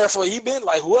been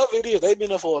like whoever it is, they been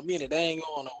there for a minute. They ain't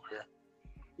going nowhere.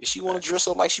 If she want to dress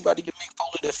up like she about to get Mick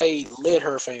Foley to fade, let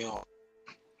her fail.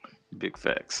 Big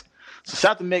facts. So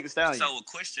shout out to Megan Thee Stallion. So a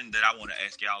question that I want to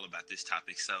ask y'all about this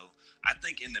topic. So I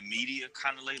think in the media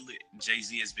kind of lately,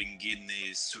 Jay-Z has been getting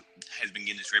this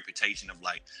reputation of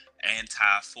like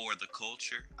anti for the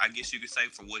culture, I guess you could say,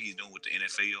 for what he's doing with the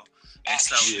NFL. And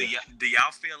so do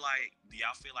y'all feel like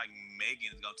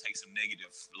Megan is gonna take some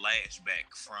negative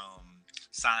flashback from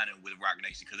signing with Rock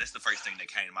Nation? Because that's the first thing that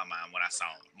came to my mind when I saw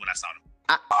them.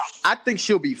 I think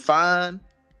she'll be fine,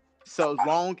 so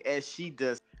long as she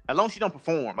don't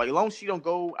perform, like as long as she don't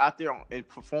go out there and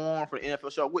perform for the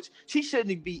NFL show, which she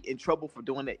shouldn't be in trouble for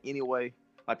doing that anyway.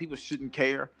 Like people shouldn't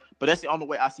care. But that's the only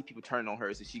way I see people turning on her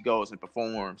is if she goes and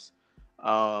performs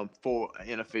for an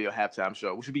NFL halftime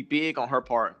show, which would be big on her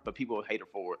part, but people will hate her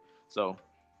for it. So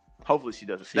hopefully she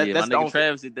does it. Yeah, my nigga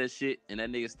Travis did that shit, and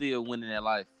that nigga still winning that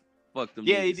life. Fuck them.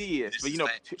 Yeah, niggas. he did. But you know,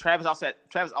 Travis also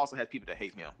has people that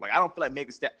hate him. Like I don't feel like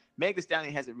Megan Thee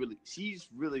Stallion hasn't really. She's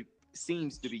really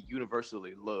seems to be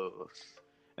universally loved.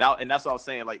 And that's what I was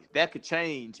saying. Like that could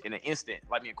change in an instant.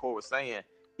 Like me and Corey was saying,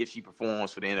 if she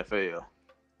performs for the NFL.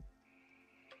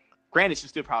 Granted, she'll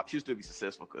still be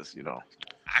successful because you know.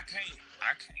 I can't.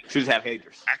 She just have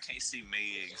haters. I can't see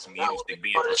Meg's music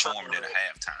being performed at a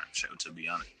halftime show. To be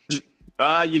honest.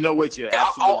 You know what? You're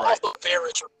absolutely right.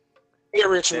 Very true.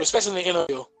 Very true, especially in the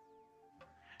NFL.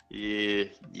 Yeah.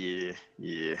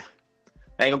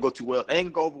 That ain't gonna go too well. That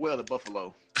ain't gonna go over well at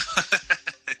Buffalo.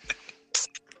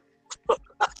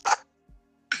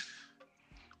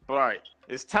 All right,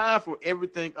 it's time for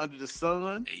everything under the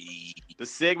sun. The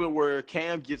segment where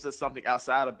Cam gives us something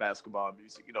outside of basketball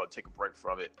music, you know, take a break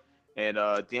from it, and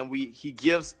then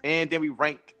we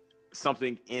rank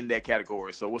something in that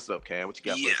category. So what's up, Cam? What you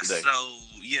got for us today?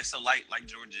 So like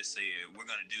Jordan just said, we're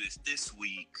gonna do this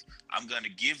week. I'm gonna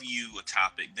give you a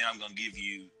topic, then I'm gonna give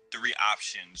you 3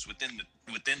 options within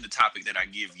the topic that I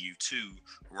give you to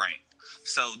rank.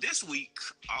 So this week,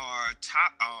 our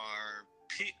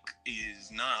pick is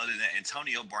none other than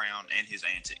Antonio Brown and his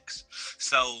antics.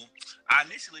 So I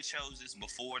initially chose this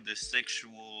before the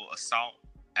sexual assault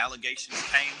allegations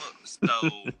came up.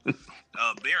 So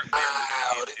bear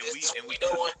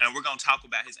and we're gonna talk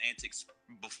about his antics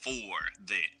before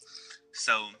that.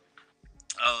 So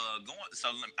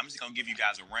I'm just gonna give you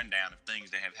guys a rundown of things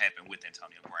that have happened with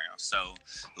Antonio Brown. So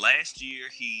last year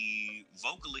he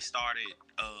vocally started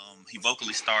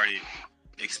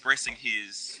expressing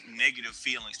his negative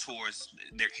feelings towards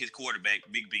his quarterback,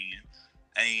 Big Ben,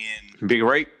 and Big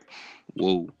Rape.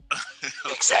 Whoa.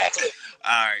 Exactly.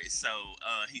 All right, so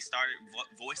he started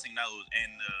voicing those,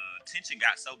 and the tension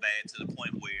got so bad to the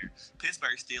point where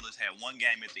Pittsburgh Steelers had one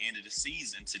game at the end of the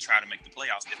season to try to make the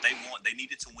playoffs. If they won, they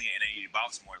needed to win, and they needed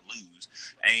Baltimore to lose.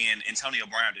 And Antonio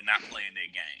Brown did not play in that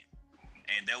game,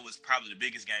 and that was probably the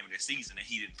biggest game of their season, and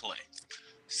he didn't play.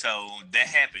 So that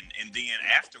happened, and then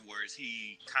afterwards,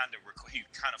 he kind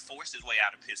of forced his way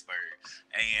out of Pittsburgh,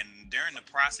 and during the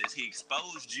process, he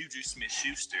exposed Juju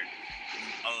Smith-Schuster.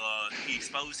 He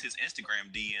exposed his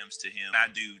Instagram DMs to him.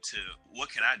 What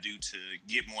can I do to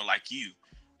get more like you?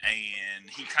 And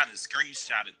he kind of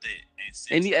screenshotted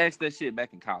that, and he asked that shit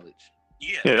back in college.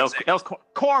 Yeah, exactly. that was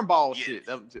cornball shit.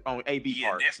 That was on AB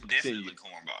part. Definitely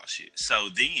cornball shit. So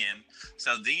then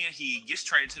he gets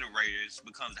traded to the Raiders,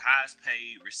 becomes the highest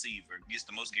paid receiver, gets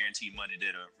the most guaranteed money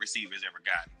that a receiver has ever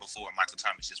gotten before Michael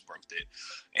Thomas just broke that.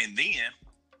 And then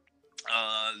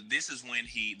this is when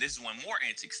more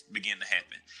antics begin to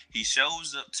happen. He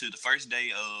shows up to the first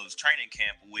day of training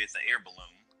camp with an air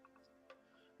balloon.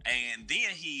 And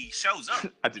then he shows up.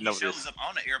 He shows up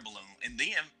on the air balloon, and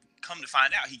then come to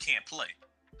find out he can't play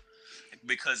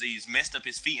because he's messed up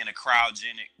his feet in a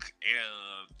cryogenic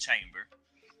chamber.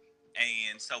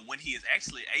 And so when he is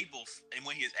actually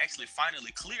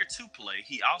finally clear to play,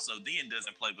 he also then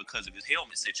doesn't play because of his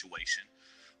helmet situation,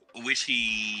 which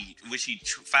he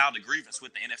filed a grievance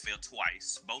with the NFL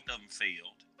twice. Both of them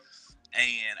failed.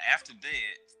 And after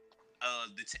that,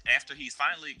 after he's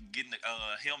finally getting the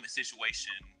helmet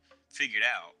situation figured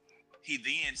out, he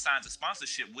then signs a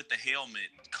sponsorship with the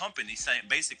helmet company,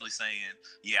 basically saying,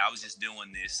 "Yeah, I was just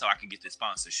doing this so I could get this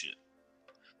sponsorship."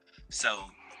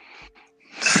 So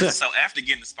after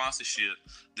getting the sponsorship,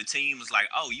 the team was like,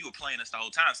 "Oh, you were playing us the whole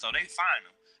time," so they fine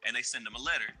him and they send him a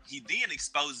letter. He then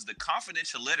exposes the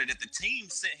confidential letter that the team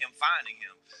sent him, finding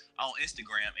him on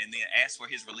Instagram, and then asks for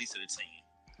his release of the team.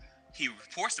 He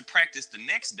reports to practice the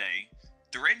next day,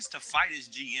 threatens to fight his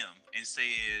GM, and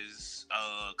says,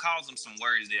 calls him some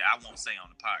words that I won't say on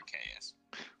the podcast.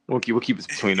 We'll keep it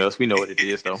between us. We know what it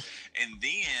is, though. And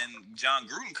then John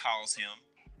Gruden calls him,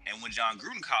 and when John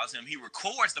Gruden calls him, he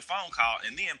records the phone call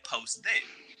and then posts that.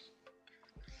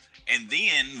 And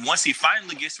then once he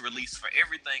finally gets released for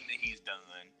everything that he's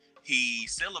done, he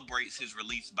celebrates his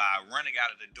release by running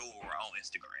out of the door on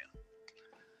Instagram.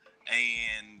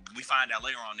 And we find out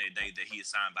later on that day that he is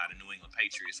signed by the New England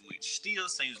Patriots, which still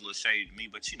seems a little shady to me,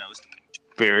 but you know, it's the Patriots.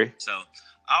 Very. So,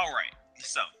 all right.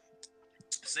 So,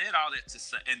 said all that to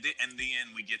say, and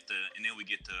then we get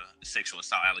the sexual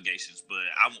assault allegations, but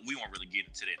we won't really get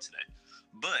into that today.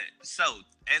 But so,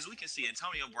 as we can see,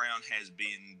 Antonio Brown has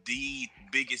been the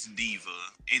biggest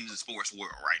diva in the sports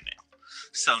world right now.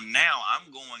 So now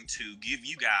I'm going to give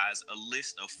you guys a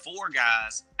list of 4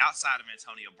 guys outside of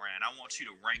Antonio Brown. I want you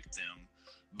to rank them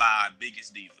by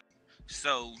biggest diva.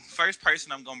 So, first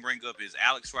person I'm gonna bring up is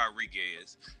Alex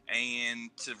Rodriguez, and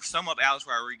to sum up Alex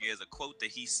Rodriguez, a quote that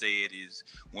he said is,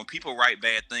 "When people write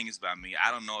bad things about me,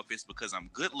 I don't know if it's because I'm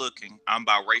good looking, I'm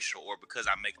biracial, or because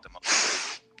I make them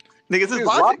upset." Niggas is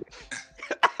logic.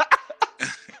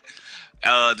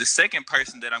 The second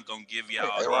person that I'm gonna give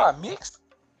y'all.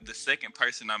 The second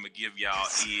person I'm gonna give y'all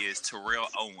is Terrell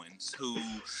Owens, who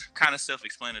kind of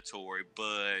self-explanatory,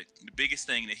 but the biggest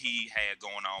thing that he had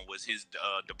going on was his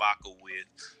debacle with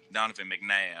Donovan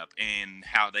McNabb and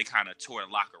how they kind of tore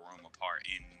the locker room apart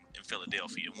in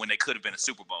Philadelphia when they could have been a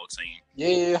Super Bowl team.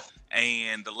 Yeah.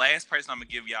 And the last person I'm gonna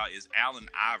give y'all is Allen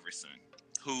Iverson,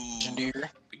 who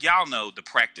y'all know the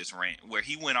practice rant where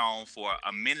he went on for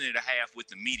a minute and a half with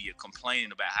the media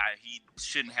complaining about how he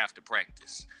shouldn't have to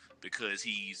practice because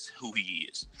he's who he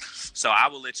is. So I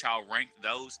will let y'all rank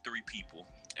those three people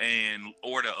in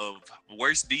order of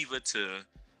worst diva to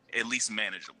at least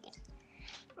manageable.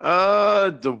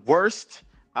 The worst,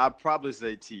 I'd probably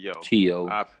say T.O.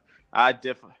 I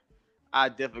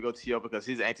definitely go T.O. because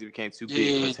his antics became too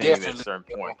big for the team at a certain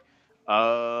point.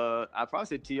 I'd probably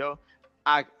say T.O.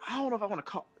 I don't know if I want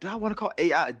to call. Do I want to call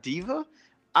AI a diva?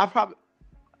 I probably.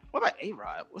 What about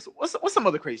A-Rod? What's some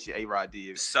other crazy shit A-Rod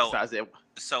did? So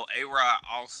A-Rod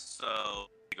also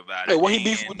think about it. Hey, when he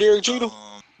beefed with Derek Jeter?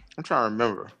 I'm trying to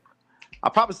remember. I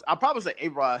probably say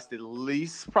A-Rod's the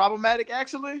least problematic.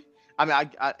 Actually, I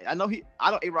mean, I know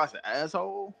A-Rod's an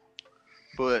asshole,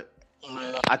 but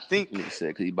I think you said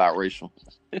because he's biracial.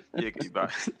 Yeah, because he's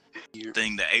biracial. The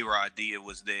thing that A-Rod did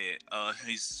was that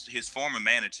his former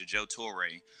manager Joe Torre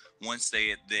once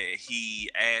said that he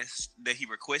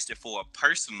requested for a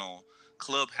personal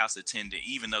clubhouse attendant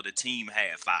even though the team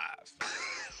had 5.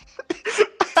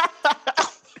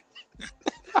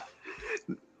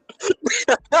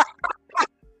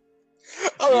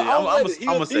 I'm gonna say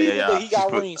yeah. I'm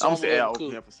gonna say yeah over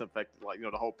here for some fact, like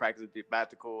the whole practice would be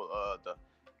practical. The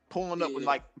pulling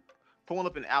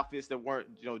up in outfits that weren't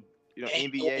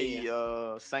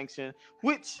NBA sanctioned,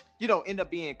 which end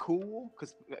up being cool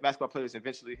because basketball players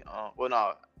eventually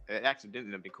it actually didn't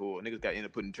end up being cool. Niggas got ended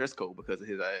up putting dress code because of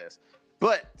his ass.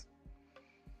 But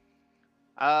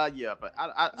I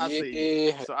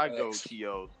say so. I go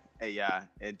T.O., AI,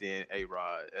 and then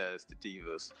A-Rod as the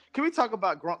divas. Can we talk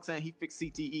about Gronk saying he fixed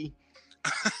CTE?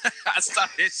 I saw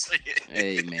this shit.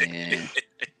 Hey man.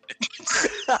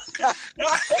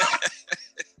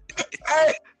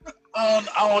 I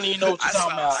don't even know what you're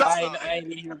talking about. I ain't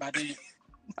even hear about that.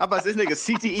 How about this nigga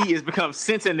CTE has become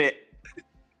Sentinel?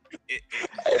 Hey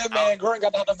man, Grant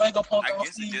got the Vegapunk. I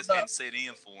guess it just hadn't set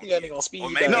in for him. Yeah, they gonna speed. Or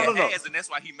maybe it has, and that's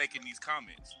why he making these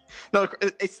comments. No,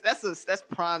 that's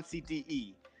prime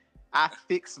CTE. I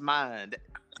fix mine.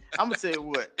 I'm gonna tell you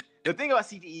what. The thing about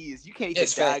CTE is you can't even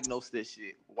diagnose this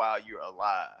shit while you're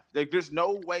alive. There's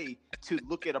no way to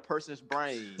look at a person's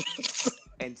brain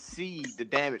and see the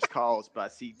damage caused by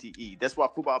CTE. That's why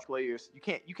football players you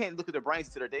can't look at their brains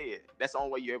till they're dead. That's the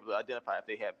only way you're able to identify if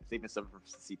they've been suffering from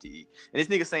CTE. And this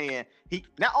nigga saying he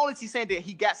not only is he saying that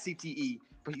he got CTE,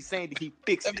 but he's saying that he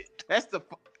fixed it. That's the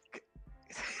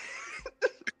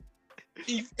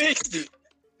he fixed it.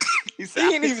 He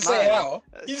didn't even say how.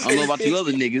 I don't know about you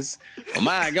other niggas. But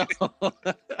mine go.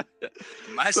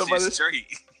 My shit's straight.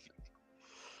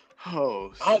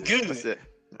 Oh, I'm good.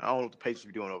 I don't know what the Patriots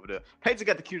be doing over there. Patriots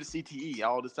got the cure to CTE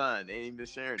all the time. They ain't even been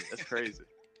sharing it. That's crazy.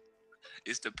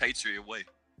 It's the Patriot way.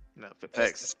 No, for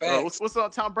facts. Bro, what's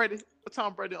up, Tom Brady? What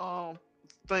Tom Brady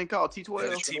thing called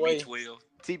T12?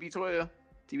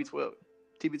 TB12.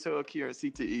 TB12 cure and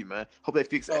CTE, man. Hope they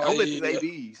fix it. Hope they fix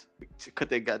ABs. Cut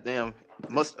that goddamn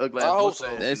ugly ass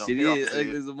mustache. That shit is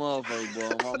ugly as a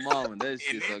motherfucker, boy. My mama, that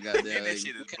shit so goddamn ugly. That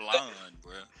shit is blonde,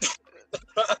 bro.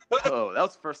 Oh, that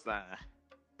was the first time.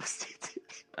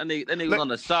 That nigga was on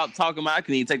the shop talking about I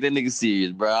couldn't even take that nigga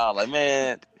serious, bro. I was like,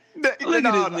 man, look at this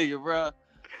nigga, bro.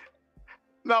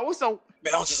 No, what's up?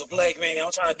 Man, I'm just a black man.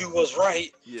 I'm trying to do what's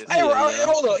right. Yes. Hey,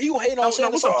 hold up. You hating on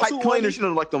what's some pipe cleaners?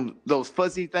 Like those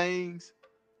fuzzy things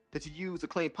that you use to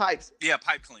clean pipes. Yeah,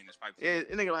 pipe cleaners. Yeah,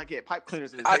 nigga like had pipe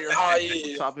cleaners in his hair.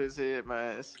 Top of his head,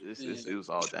 man. It was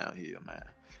all down here, man.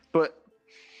 But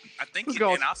I think,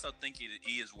 and I also think it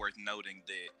is worth noting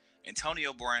that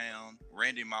Antonio Brown,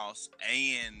 Randy Moss,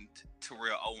 and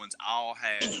Terrell Owens all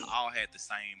had the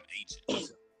same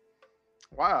agents.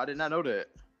 Wow, I did not know that.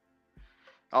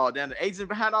 Oh, damn, the agent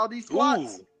behind all these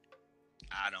plots. Ooh.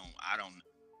 I don't.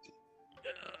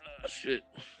 Shit.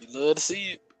 You love to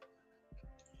see it.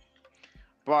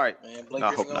 All right. Man, Blake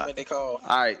Griffin gonna make they call.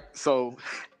 All right, so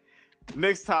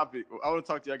next topic. I want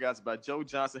to talk to you guys about Joe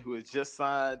Johnson, who has just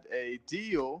signed a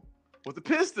deal with the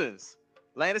Pistons.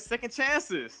 Landed second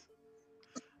chances.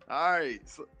 All right.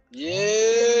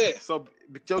 Yeah. So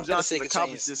Joe Johnson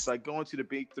accomplished this by going to the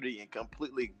Big Three and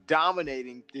completely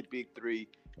dominating the Big Three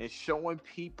and showing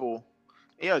people,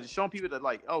 just showing people that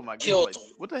like, oh my god, like,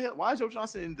 what the hell? Why is Joe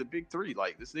Johnson in the Big Three?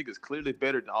 Like this nigga's clearly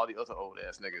better than all the other old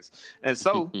ass niggas. And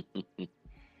so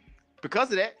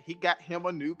because of that, he got him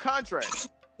a new contract.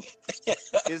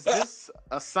 Is this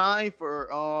a sign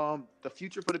for the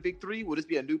future for the Big Three? Will this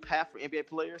be a new path for NBA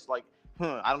players? Like,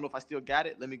 I don't know if I still got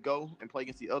it. Let me go and play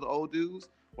against the other old dudes.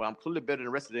 Well, I'm clearly better than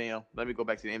the rest of them. Let me go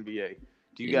back to the NBA.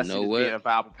 Do you guys see this being a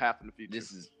viable path in the future?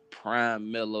 This is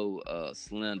prime Melo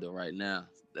slender right now.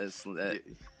 That.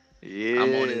 Yeah.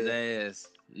 I'm on his ass.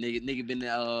 Nigga been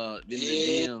there, in the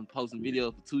DM posting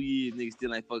videos for 2 years. Nigga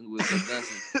still ain't fucking with Joe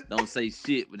Johnson. Don't say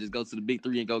shit, but just go to the Big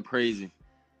Three and go crazy.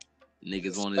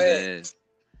 Niggas on his ass.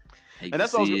 And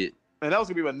that's all. And that was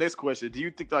gonna be my next question. Do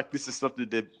you think like this is something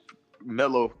that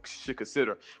Melo should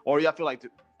consider, or y'all feel like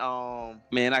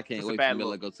man, I can't wait for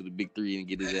Melo to go to the Big Three and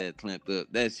get his ass clamped up.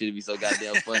 That shit be so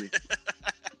goddamn funny.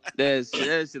 that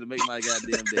shit make my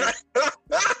goddamn day.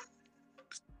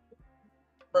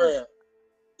 Bruh,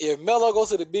 if Melo goes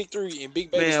to the Big Three and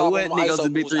Big Baby stop on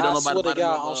ISO moves, I swear to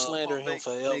God, I'm slandering him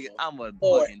forever. Nigga, I'm a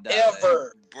fucking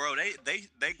forever. Bro,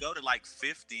 they go to like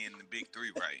 50 in the Big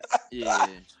Three, right? Yeah.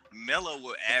 Melo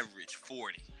will average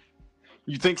 40.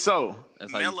 You think so?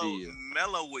 That's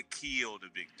Melo would kill the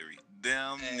Big Three.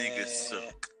 Them niggas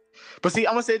suck. But see,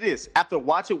 I'm gonna say this: after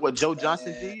watching what Joe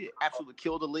Johnson did, absolutely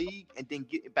kill the league, and then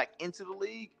get back into the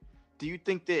league, do you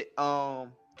think that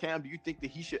Cam? Do you think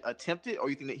that he should attempt it, or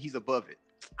you think that he's above it?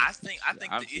 I think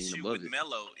the issue with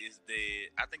Melo is that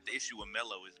I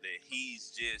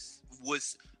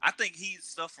think he's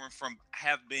suffering from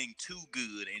being too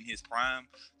good in his prime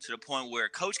to the point where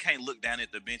coach can't look down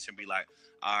at the bench and be like,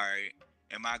 all right,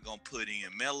 am I gonna put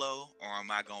in Melo or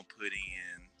am I gonna put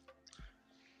in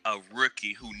a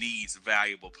rookie who needs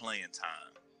valuable playing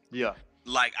time? Yeah.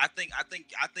 Like I think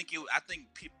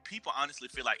people honestly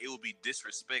feel like it would be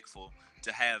disrespectful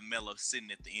to have Melo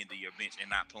sitting at the end of your bench and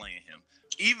not playing him,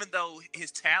 even though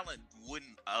his talent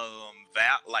wouldn't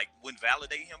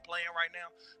validate him playing right now.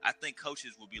 I think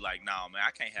coaches would be like, "Nah, man, I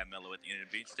can't have Melo at the end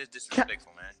of the bench. That's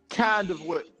disrespectful, man." Kind of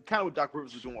what Doc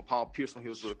Rivers was doing with Paul Pierce when he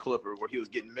was with the Clippers, where he was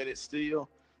getting minutes still,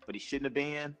 but he shouldn't have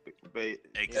been. But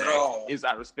exactly, is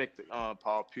I respect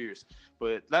Paul Pierce,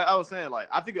 but like I was saying, like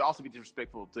I think it would also be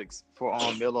disrespectful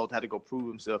for Melo to have to go prove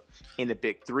himself in the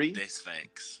Big Three. That's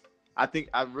facts.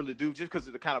 I really do, just because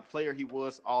of the kind of player he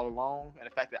was all along, and the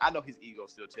fact that I know his ego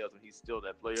still tells him he's still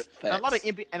that player. And a lot of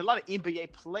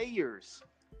NBA players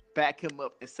back him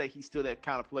up and say he's still that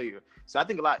kind of player. So I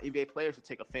think a lot of NBA players would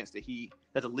take offense that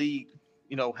the league,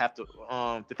 have to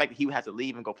the fact that he would have to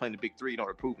leave and go play in the Big Three in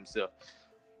order to prove himself.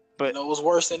 But what's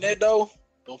worse than that though?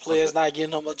 No players not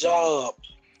getting him a job.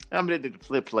 I mean, they're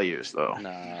flip players though.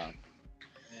 Nah.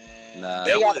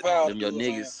 They got the power. Them your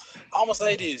niggas. I'm gonna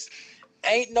say this.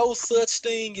 Ain't no such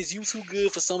thing as you too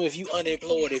good for some if you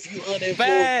unemployed. If you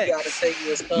unemployed, you gotta take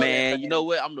what's coming. Man, you know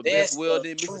what? I'm the best welder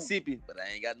in Mississippi, but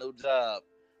I ain't got no job.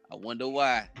 I wonder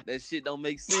why. That shit don't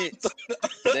make sense.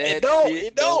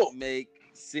 It don't make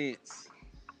sense.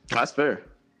 That's fair.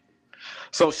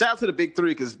 So shout out to the Big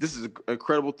Three, because this is an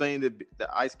incredible thing that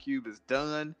Ice Cube has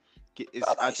done.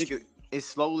 I think it's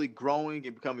slowly growing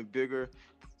and becoming bigger.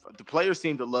 The players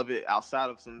seem to love it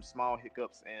outside of some small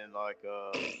hiccups and like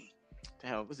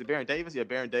damn, was it Baron Davis? Yeah,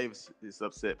 Baron Davis is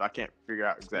upset, but I can't figure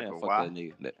out exactly why.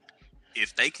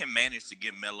 If they can manage to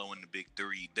get Melo in the Big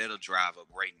Three, that'll drive up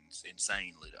ratings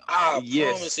insanely, though. I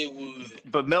promise it would.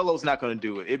 But Melo's not going to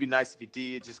do it. It'd be nice if he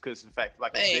did, just because, in fact,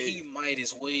 like I said, he might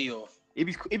as well. It'd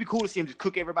be cool to see him just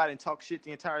cook everybody and talk shit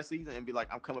the entire season and be like,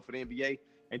 I'm coming for the NBA.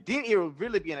 And then it would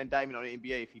really be an indictment on the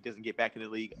NBA if he doesn't get back in the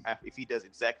league, if he does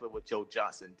exactly what Joe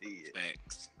Johnson did.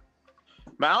 Thanks.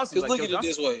 Man, honestly, look at it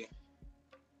this way.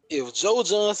 If Joe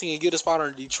Johnson can get a spot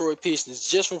on the Detroit Pistons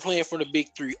just from playing for the Big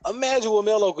Three, imagine what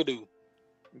Melo could do.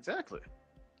 Exactly.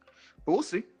 But we'll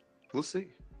see.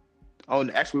 Oh,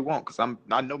 and actually we won't, because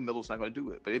I know Melo's not going to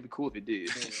do it, but it'd be cool if he did.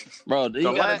 Bro,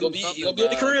 he'll be at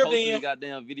the crib then.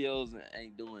 Goddamn videos and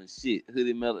ain't doing shit.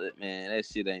 Hoodie Melo, man, that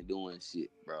shit ain't doing shit,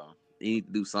 bro. You need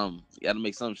to do something. You got to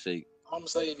make some shake. I'm going to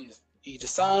say this. Either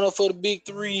sign up for the Big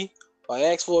Three or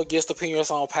ask for a guest appearance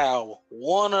on Power.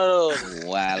 One or the other.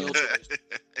 Wow.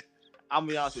 I'll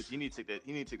be honest with you. You need to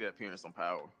take that appearance on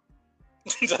Power.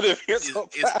 Is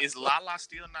Lala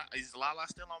still on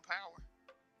Power?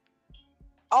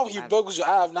 I don't keep broke with you.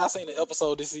 I have not seen the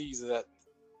episode this season.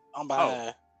 I'm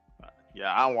behind.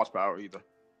 Yeah, I don't watch Power either.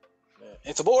 Yeah.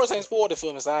 And Taboris ain't spoiled it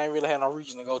for me, so I ain't really had no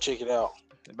reason to go check it out.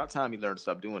 About time he learned to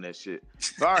stop doing that shit.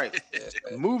 All right,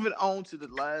 moving on to the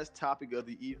last topic of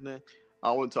the evening.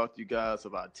 I want to talk to you guys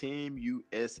about Team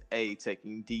USA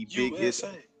taking the biggest.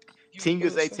 Team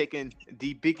USA taking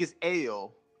the biggest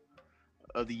L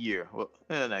of the year. Well,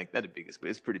 not the biggest, but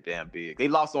it's pretty damn big. They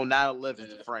lost on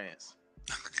 9/11 to France.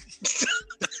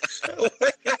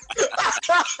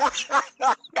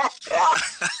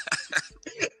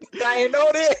 I ain't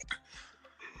know that.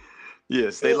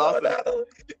 Yes, they lost. It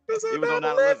was on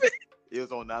 9/11. It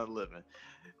was on 9/11.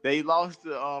 They lost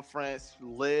to France,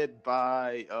 led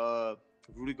by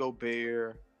Rudy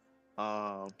Gobert.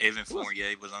 Evan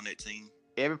Fournier was on that team.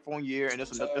 Evan Fournier, and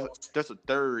there's a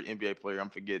third NBA player I'm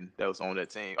forgetting that was on that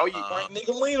team. Oh, yeah, Frank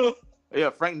Nicolina. Yeah,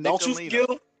 Frank Nicolina. Don't you forget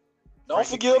him. Don't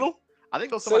forget him. I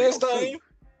think it was somebody else too.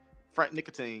 Frank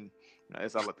Nicotine.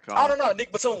 That's all I like to call I him. don't know.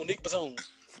 Nick Batum.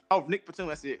 Oh, Nick Batum.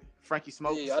 That's it. Frankie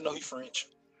Smokes. Yeah, I know he's French.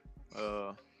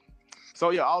 So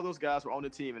yeah, all those guys were on the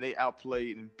team and they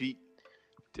outplayed and beat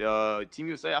Team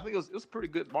USA. I think it was a pretty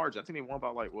good margin. I think they won by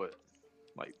like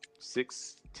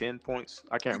 6-10 points.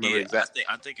 I can't remember exactly.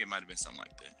 I think it might have been something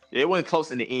like that. Yeah, it wasn't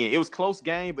close in the end. It was a close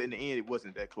game, but in the end, it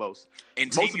wasn't that close.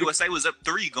 And Team USA was up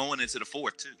 3 going into the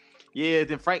fourth too. Yeah,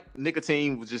 then Frank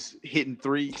Nicotine was just hitting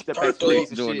step back threes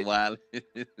and Jordan shit. Wiley.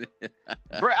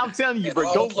 Bro, I'm telling you, bro.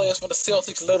 All the players for the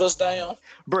Celtics let us down.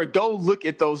 Bro, go look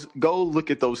at those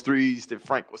threes that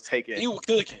Frank was taking. He was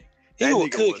cooking.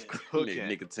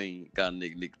 Nicotine. Got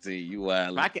Nicotine. You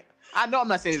wild. I know I'm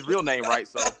not saying his real name right,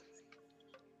 so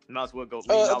might as well go.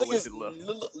 I think it's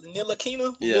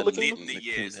Nilakina. Yeah,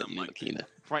 something like that.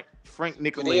 Frank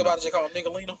Nicolina. Everybody just call him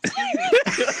Nicolina.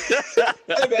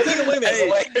 Hey, man, Nicolina is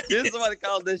hilarious. Didn't somebody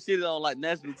call that shit on like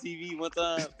national TV one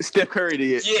time? Steph Curry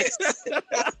did. Yes.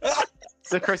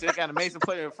 Steph Curry said they got an amazing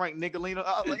player, Frank Nicolina.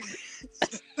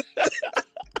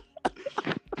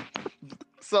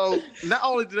 So not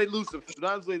only do they lose to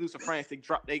France,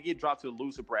 they get dropped to the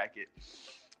loser bracket.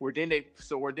 Where then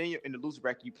you're in the loser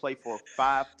bracket, you play for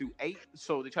 5 through 8.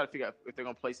 So they try to figure out if they're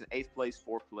gonna place in 8th place,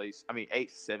 4th place.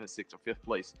 8th, 7th, 6th, or 5th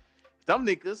place. Some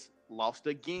niggas lost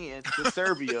again to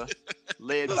Serbia,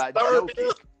 led by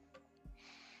Jokic.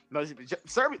 No,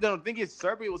 Serbia. The thing is,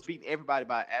 Serbia was beating everybody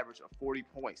by an average of 40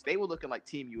 points. They were looking like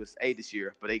Team USA this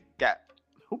year, but they got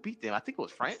who beat them? I think it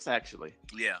was France actually.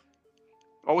 Yeah.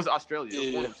 Or was it Australia? Yeah. It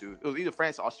was one of the two. It was either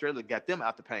France or Australia got them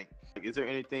out the paint. Is there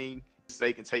anything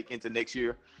they can take into next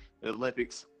year, the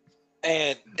Olympics?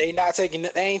 And they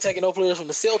ain't taking no players from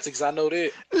the Celtics. I know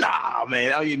that. Nah,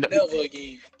 man. Never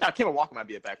again. Nah, Kemba Walker might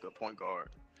be a backup point guard.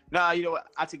 Nah, you know what?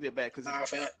 I take that back because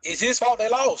it's his fault they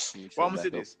lost. Well, I'm gonna say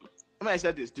this. I'm gonna ask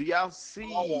you this: do y'all see? I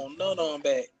don't want none of them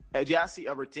back. Do y'all see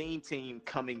a redeem team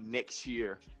coming next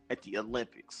year at the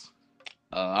Olympics?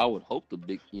 I would hope the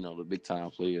big time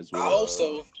players. I hope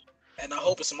so, and I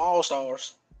hope it's some all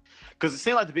stars. Because it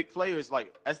seems like the big players,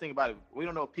 like, that's the thing about it. We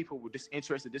don't know if people were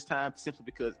disinterested this time simply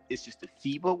because it's just the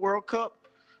FIBA World Cup,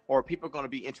 or people are going to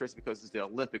be interested because it's the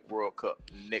Olympic World Cup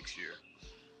next year.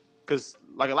 Because,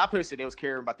 like, a lot of players said they was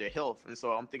caring about their health. And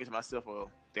so I'm thinking to myself,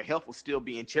 well, their health will still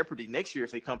be in jeopardy next year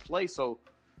if they come play. So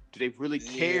do they really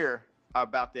care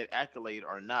about that accolade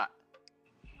or not?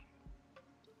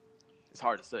 It's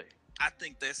hard to say. I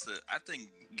think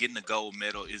getting the gold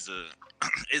medal is a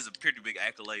pretty big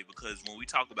accolade, because when we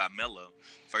talk about Melo,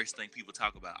 first thing people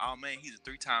talk about, oh man, he's a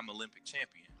 3-time Olympic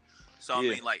champion. So I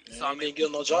mean, didn't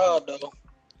get no job though.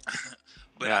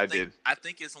 But yeah, I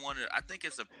think it's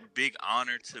a big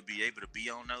honor to be able to be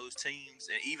on those teams,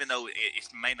 and even though it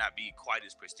may not be quite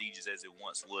as prestigious as it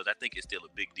once was, I think it's still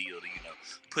a big deal to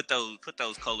put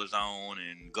those colors on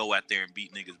and go out there and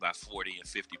beat niggas by 40 and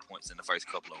 50 points in the first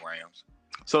couple of rounds.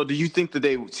 So do you think that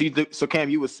they see? So Cam,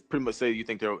 you would pretty much say you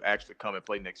think they'll actually come and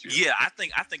play next year? Yeah, I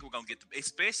think we're gonna get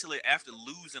especially after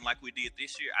losing like we did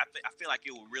this year. I feel like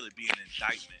it would really be an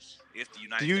indictment if the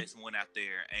United States went out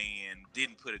there and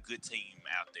didn't put a good team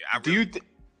out there. I'm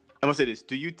gonna say this.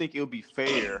 Do you think it'll be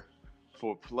fair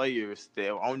for players that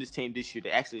are on this team this year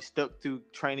that actually stuck to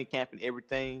training camp and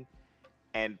everything,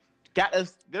 and got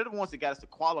us? They're the ones that got us to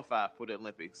qualify for the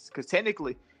Olympics. Because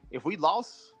technically, if they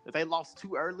lost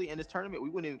too early in this tournament, we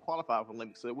wouldn't even qualify for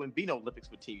Olympics. So there wouldn't be no Olympics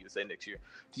for Team USA next year.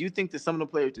 Do you think that some of the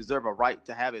players deserve a right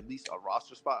to have at least a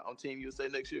roster spot on Team USA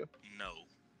next year? No.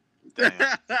 Damn.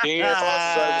 That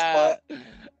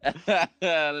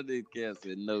nigga can't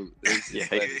say no.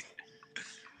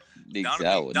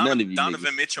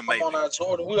 Donovan Mitchell, maybe. Come on now,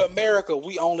 Jordan. We're America.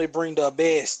 We only bring the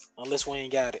best unless we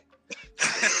ain't got it.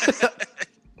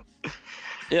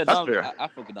 Yeah, I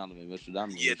fuck with Donovan Mitchell.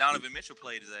 Donovan Mitchell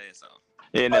played his ass off.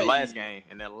 Yeah, in that last game.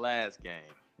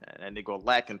 And they go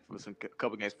lacking for a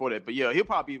couple games for that. But yeah, he'll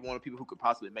probably be one of the people who could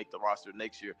possibly make the roster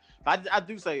next year. But I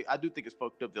do think it's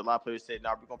fucked up that a lot of players say,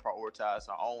 nah, we're gonna prioritize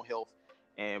our own health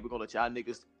and we're gonna let y'all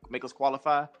niggas make us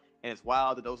qualify. and it's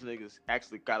wild that those niggas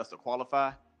actually got us to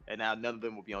qualify, and now none of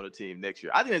them will be on the team next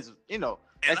year. I think it's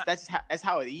that's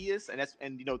how it is, and that's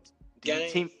the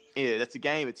team. Yeah, that's the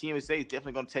game. The Team USA is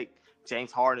definitely going to take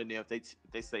James Harden and them if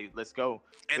they say let's go.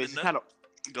 And it's kind of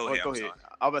go ahead. I was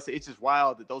about to say it's just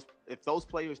wild that if those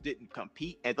players didn't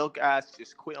compete and those guys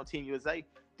just quit on Team USA,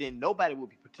 then nobody will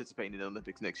be participating in the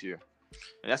Olympics next year.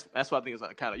 And that's why I think it's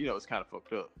kind of it's kind of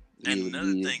fucked up. And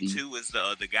another thing too is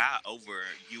the guy over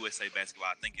USA Basketball,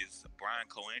 I think is Brian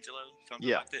Colangelo, something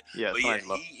like that. Yeah,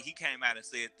 but he came out and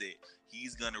said that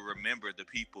he's gonna remember the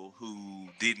people who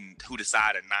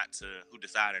decided not to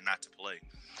play.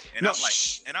 And I'm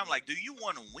like, do you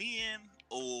want to win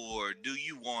or do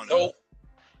you want to? Nope.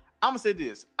 I'm gonna say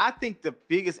this. I think the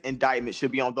biggest indictment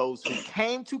should be on those who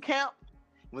came to camp,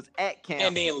 was at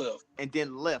camp, and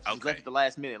then left. Okay. Left at the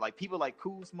last minute. Like people like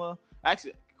Kuzma.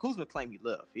 Actually, Kuzma claimed he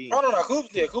left. No.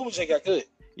 Kuzma just got good.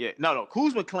 Yeah, no.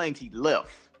 Kuzma claimed he left.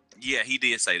 Yeah, he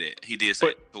did say that. He did say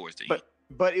it towards the end.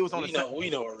 But it was on we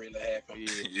know what really happened.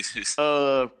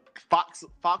 Yeah. Fox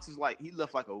was like he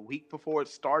left like a week before it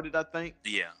started, I think.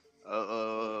 Yeah.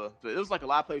 So it was like a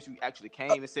lot of players who actually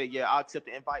came and said, "Yeah, I'll accept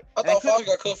the invite." I thought Fox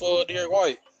got cut for Derek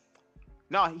White.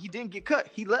 No, he didn't get cut.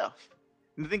 He left.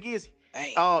 And the thing is,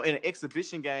 in an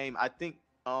exhibition game, I think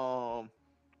Pop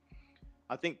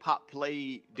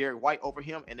played Derek White over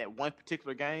him in that one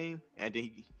particular game, and then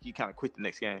he kind of quit the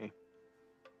next game.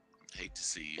 Hate to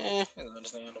see it. That's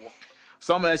understandable.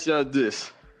 So I'm gonna ask y'all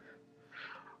this: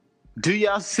 do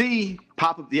y'all see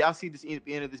this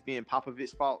end of this being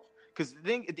Popovich's fault? Because at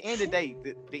the end of the day,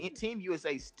 the Team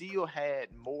USA still had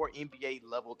more NBA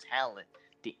level talent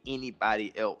than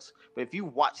anybody else. But if you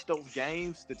watch those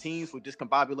games, the teams were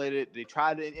discombobulated. They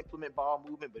tried to implement ball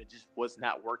movement, but it just was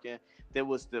not working. There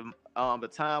was the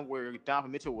time where Donovan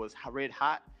Mitchell was red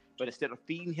hot, but instead of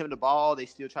feeding him the ball, they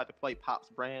still tried to play Pop's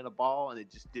brand of ball, and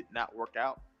it just did not work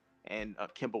out. And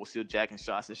Kimbo was still jacking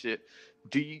shots and shit.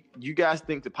 Do you guys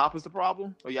think that Pop is the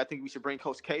problem, or y'all think we should bring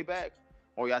Coach K back,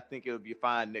 or y'all think it'll be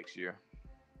fine next year?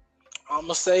 I'm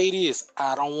gonna say this: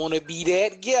 I don't want to be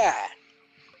that guy,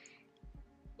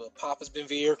 but Pop has been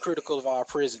very critical of our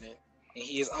president, and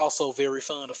he is also very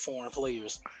fond of foreign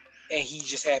players, and he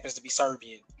just happens to be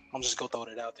Serbian. I'm just gonna throw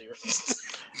that out there.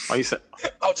 Oh, you said?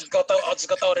 I'll just go throw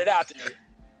that out there.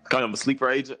 Call him a sleeper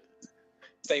agent.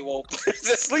 Stay woke. It's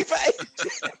a sleeper agent.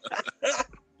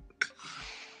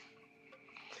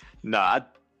 No,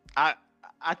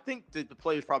 I think that the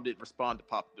players probably didn't respond to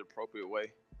Pop the appropriate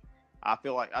way. I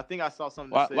think I saw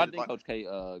something. Why didn't Coach K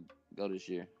go this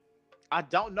year? I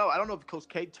don't know. I don't know if Coach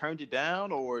K turned it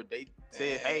down or they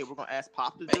said, "Hey, we're gonna ask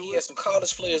Pop to do it." He has some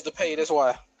college players to pay. That's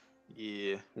why.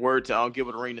 Yeah. Word to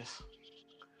Gilbert Arenas.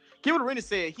 Gilbert Arenas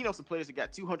said he knows some players that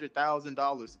got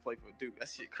 $200,000 to play for Duke. That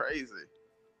shit crazy.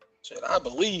 Shit, I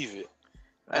believe it.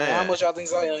 How much y'all think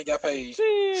Zion got paid?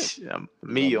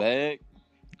 Meal.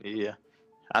 Yeah.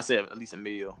 I said at least a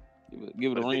meal.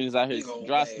 Give it a ring out here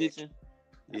dry snitching.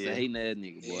 That's a hating ass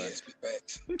nigga, boy.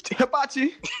 How about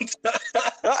you?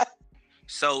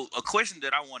 So a question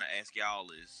that I want to ask y'all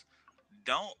is,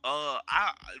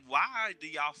 why do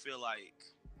y'all feel like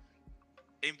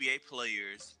NBA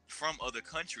players from other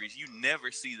countries, you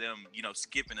never see them,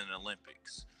 skipping an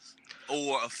Olympics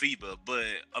or a FIBA, but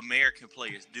American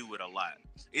players do it a lot?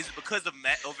 Is it because of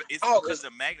because the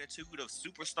magnitude of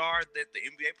superstars that the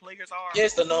NBA players are?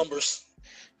 It's the numbers.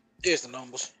 It's the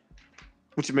numbers.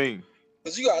 What you mean?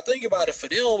 Because you gotta think about it for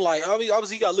them. Like, I mean,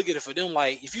 obviously you gotta look at it for them.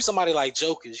 Like, if you somebody like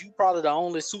Jokic, you probably the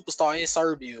only superstar in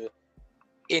Serbia,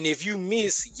 and if you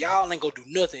miss, y'all ain't gonna do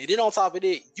nothing. And then on top of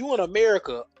that, you in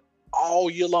America all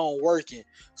year long working.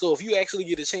 So if you actually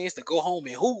get a chance to go home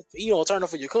and hoop, turn up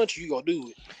for your country, you gonna do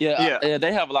it. Yeah.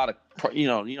 They have a lot of,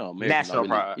 Americans national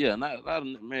pride. Yeah, not a lot of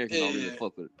Americans don't really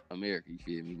fuck with America. You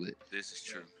feel me? But this is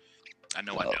true. I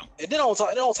know. And then on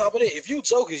top of that, if you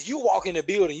Jokers, you walk in the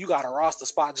building, you got a roster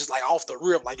spot just like off the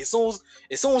rip. Like as soon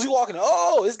as you walk in,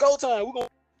 it's go time. We're gonna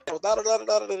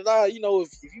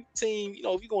if you team,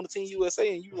 if you go on the Team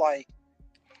USA and you like,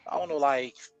 I don't know,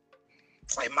 like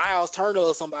Miles Turner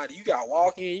or somebody, you gotta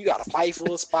walk in, you gotta fight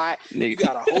for a spot, you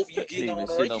gotta hope you get on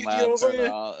there. You know what I'm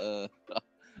saying?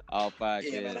 All five.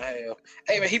 Yeah, man, I have.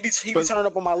 Hey man, he be turning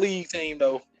up on my league team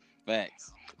though.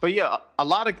 Facts. But yeah, a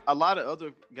lot of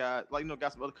other guys,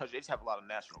 guys from other countries, they just have a lot of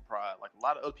national pride. Like a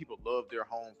lot of other people love their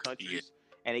home countries,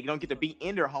 and they don't get to be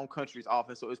in their home countries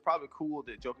often. So it's probably cool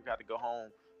that Joker got to go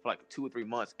home for like 2 or 3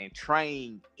 months and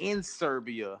train in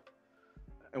Serbia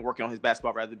and working on his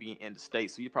basketball rather than being in the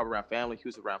States. So he's probably around family. He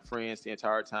was around friends the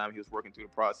entire time. He was working through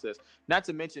the process. Not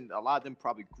to mention, a lot of them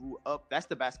probably grew up. That's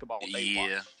the basketball they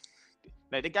watch.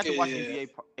 Like, they got to watch NBA.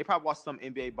 They probably watched some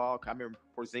NBA ball. I remember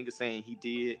Porzingis saying he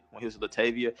did when he was at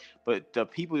Latavia. But the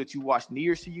people that you watched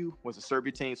nearest to you was a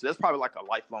Serbia team. So that's probably like a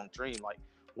lifelong dream. Like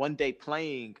one day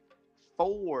playing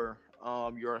for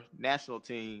your national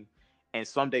team, and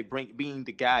someday being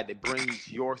the guy that brings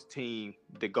your team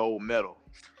the gold medal.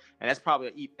 And that's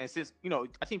probably, and since, you know,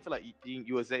 I feel like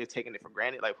USA is taking it for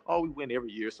granted. Like, oh, we win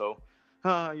every year, so,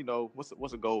 you know,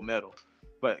 what's a gold medal?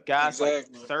 But guys like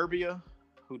Serbia,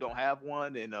 who don't have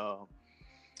one, and or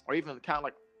even kind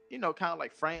of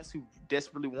like France, who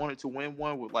desperately wanted to win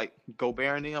one with like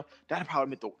Gobert and them, that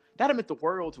probably meant the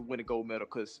world to win a gold medal,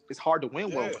 because it's hard to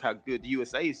win one with how good the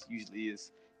USA usually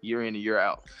is year in and year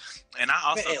out. And I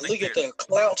also look at the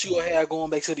clout you have going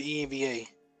back to the NBA.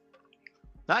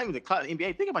 Not even the clout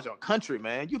NBA. Think about your country,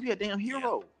 man. You be a damn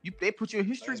hero. They put you in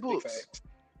history books.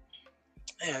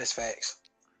 Yeah, that's facts.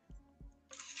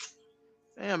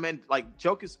 Damn, man, like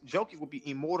Jokic would be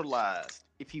immortalized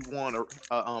if he won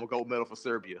a gold medal for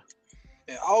Serbia.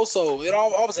 And also, it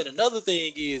always said another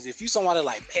thing is, if you somebody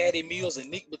like Patty Mills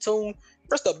and Nick Batum,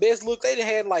 that's the best look they done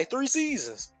had in like 3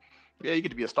 seasons. Yeah, you get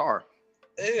to be a star.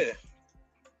 Yeah.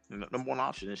 Number one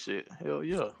option and shit. Hell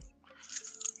yeah.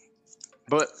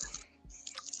 But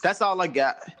that's all I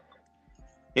got.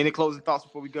 Any closing thoughts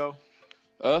before we go?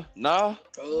 Nah.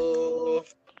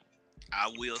 I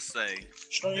will say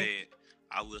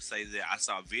that I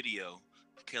saw a video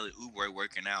of Kelly Oubre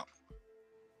working out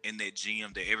in that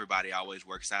gym that everybody always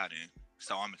works out in.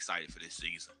 So I'm excited for this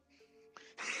season.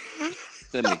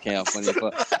 That nigga can't funny.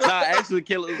 Nah, actually,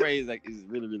 Kelly Oubre is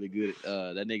really, really good.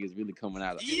 That nigga's really coming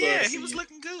out. Yeah, he was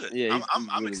looking good. Yeah, I'm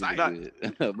really excited.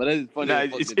 Really but it's funny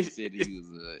that he said he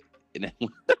was in that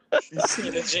one.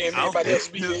 In the gym, everybody else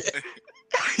be there.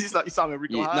 You saw him at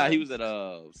Rico High? Nah, he was at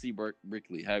C.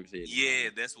 Brickley. However you say it. Yeah,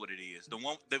 that's what it is. The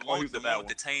one with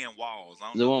the tan walls.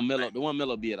 The one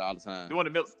Melo be at all the time. The one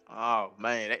that Melo. Oh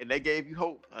man, they gave you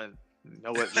hope. You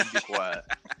know what? Let's be quiet.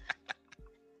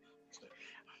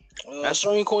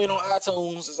 Stream Queen on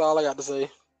iTunes is all I got to say.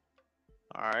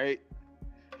 All right.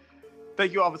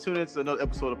 Thank you all for tuning in to another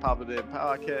episode of Papa Dead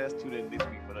Podcast. Tune in this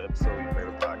week for the episode of your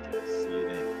favorite podcast. See you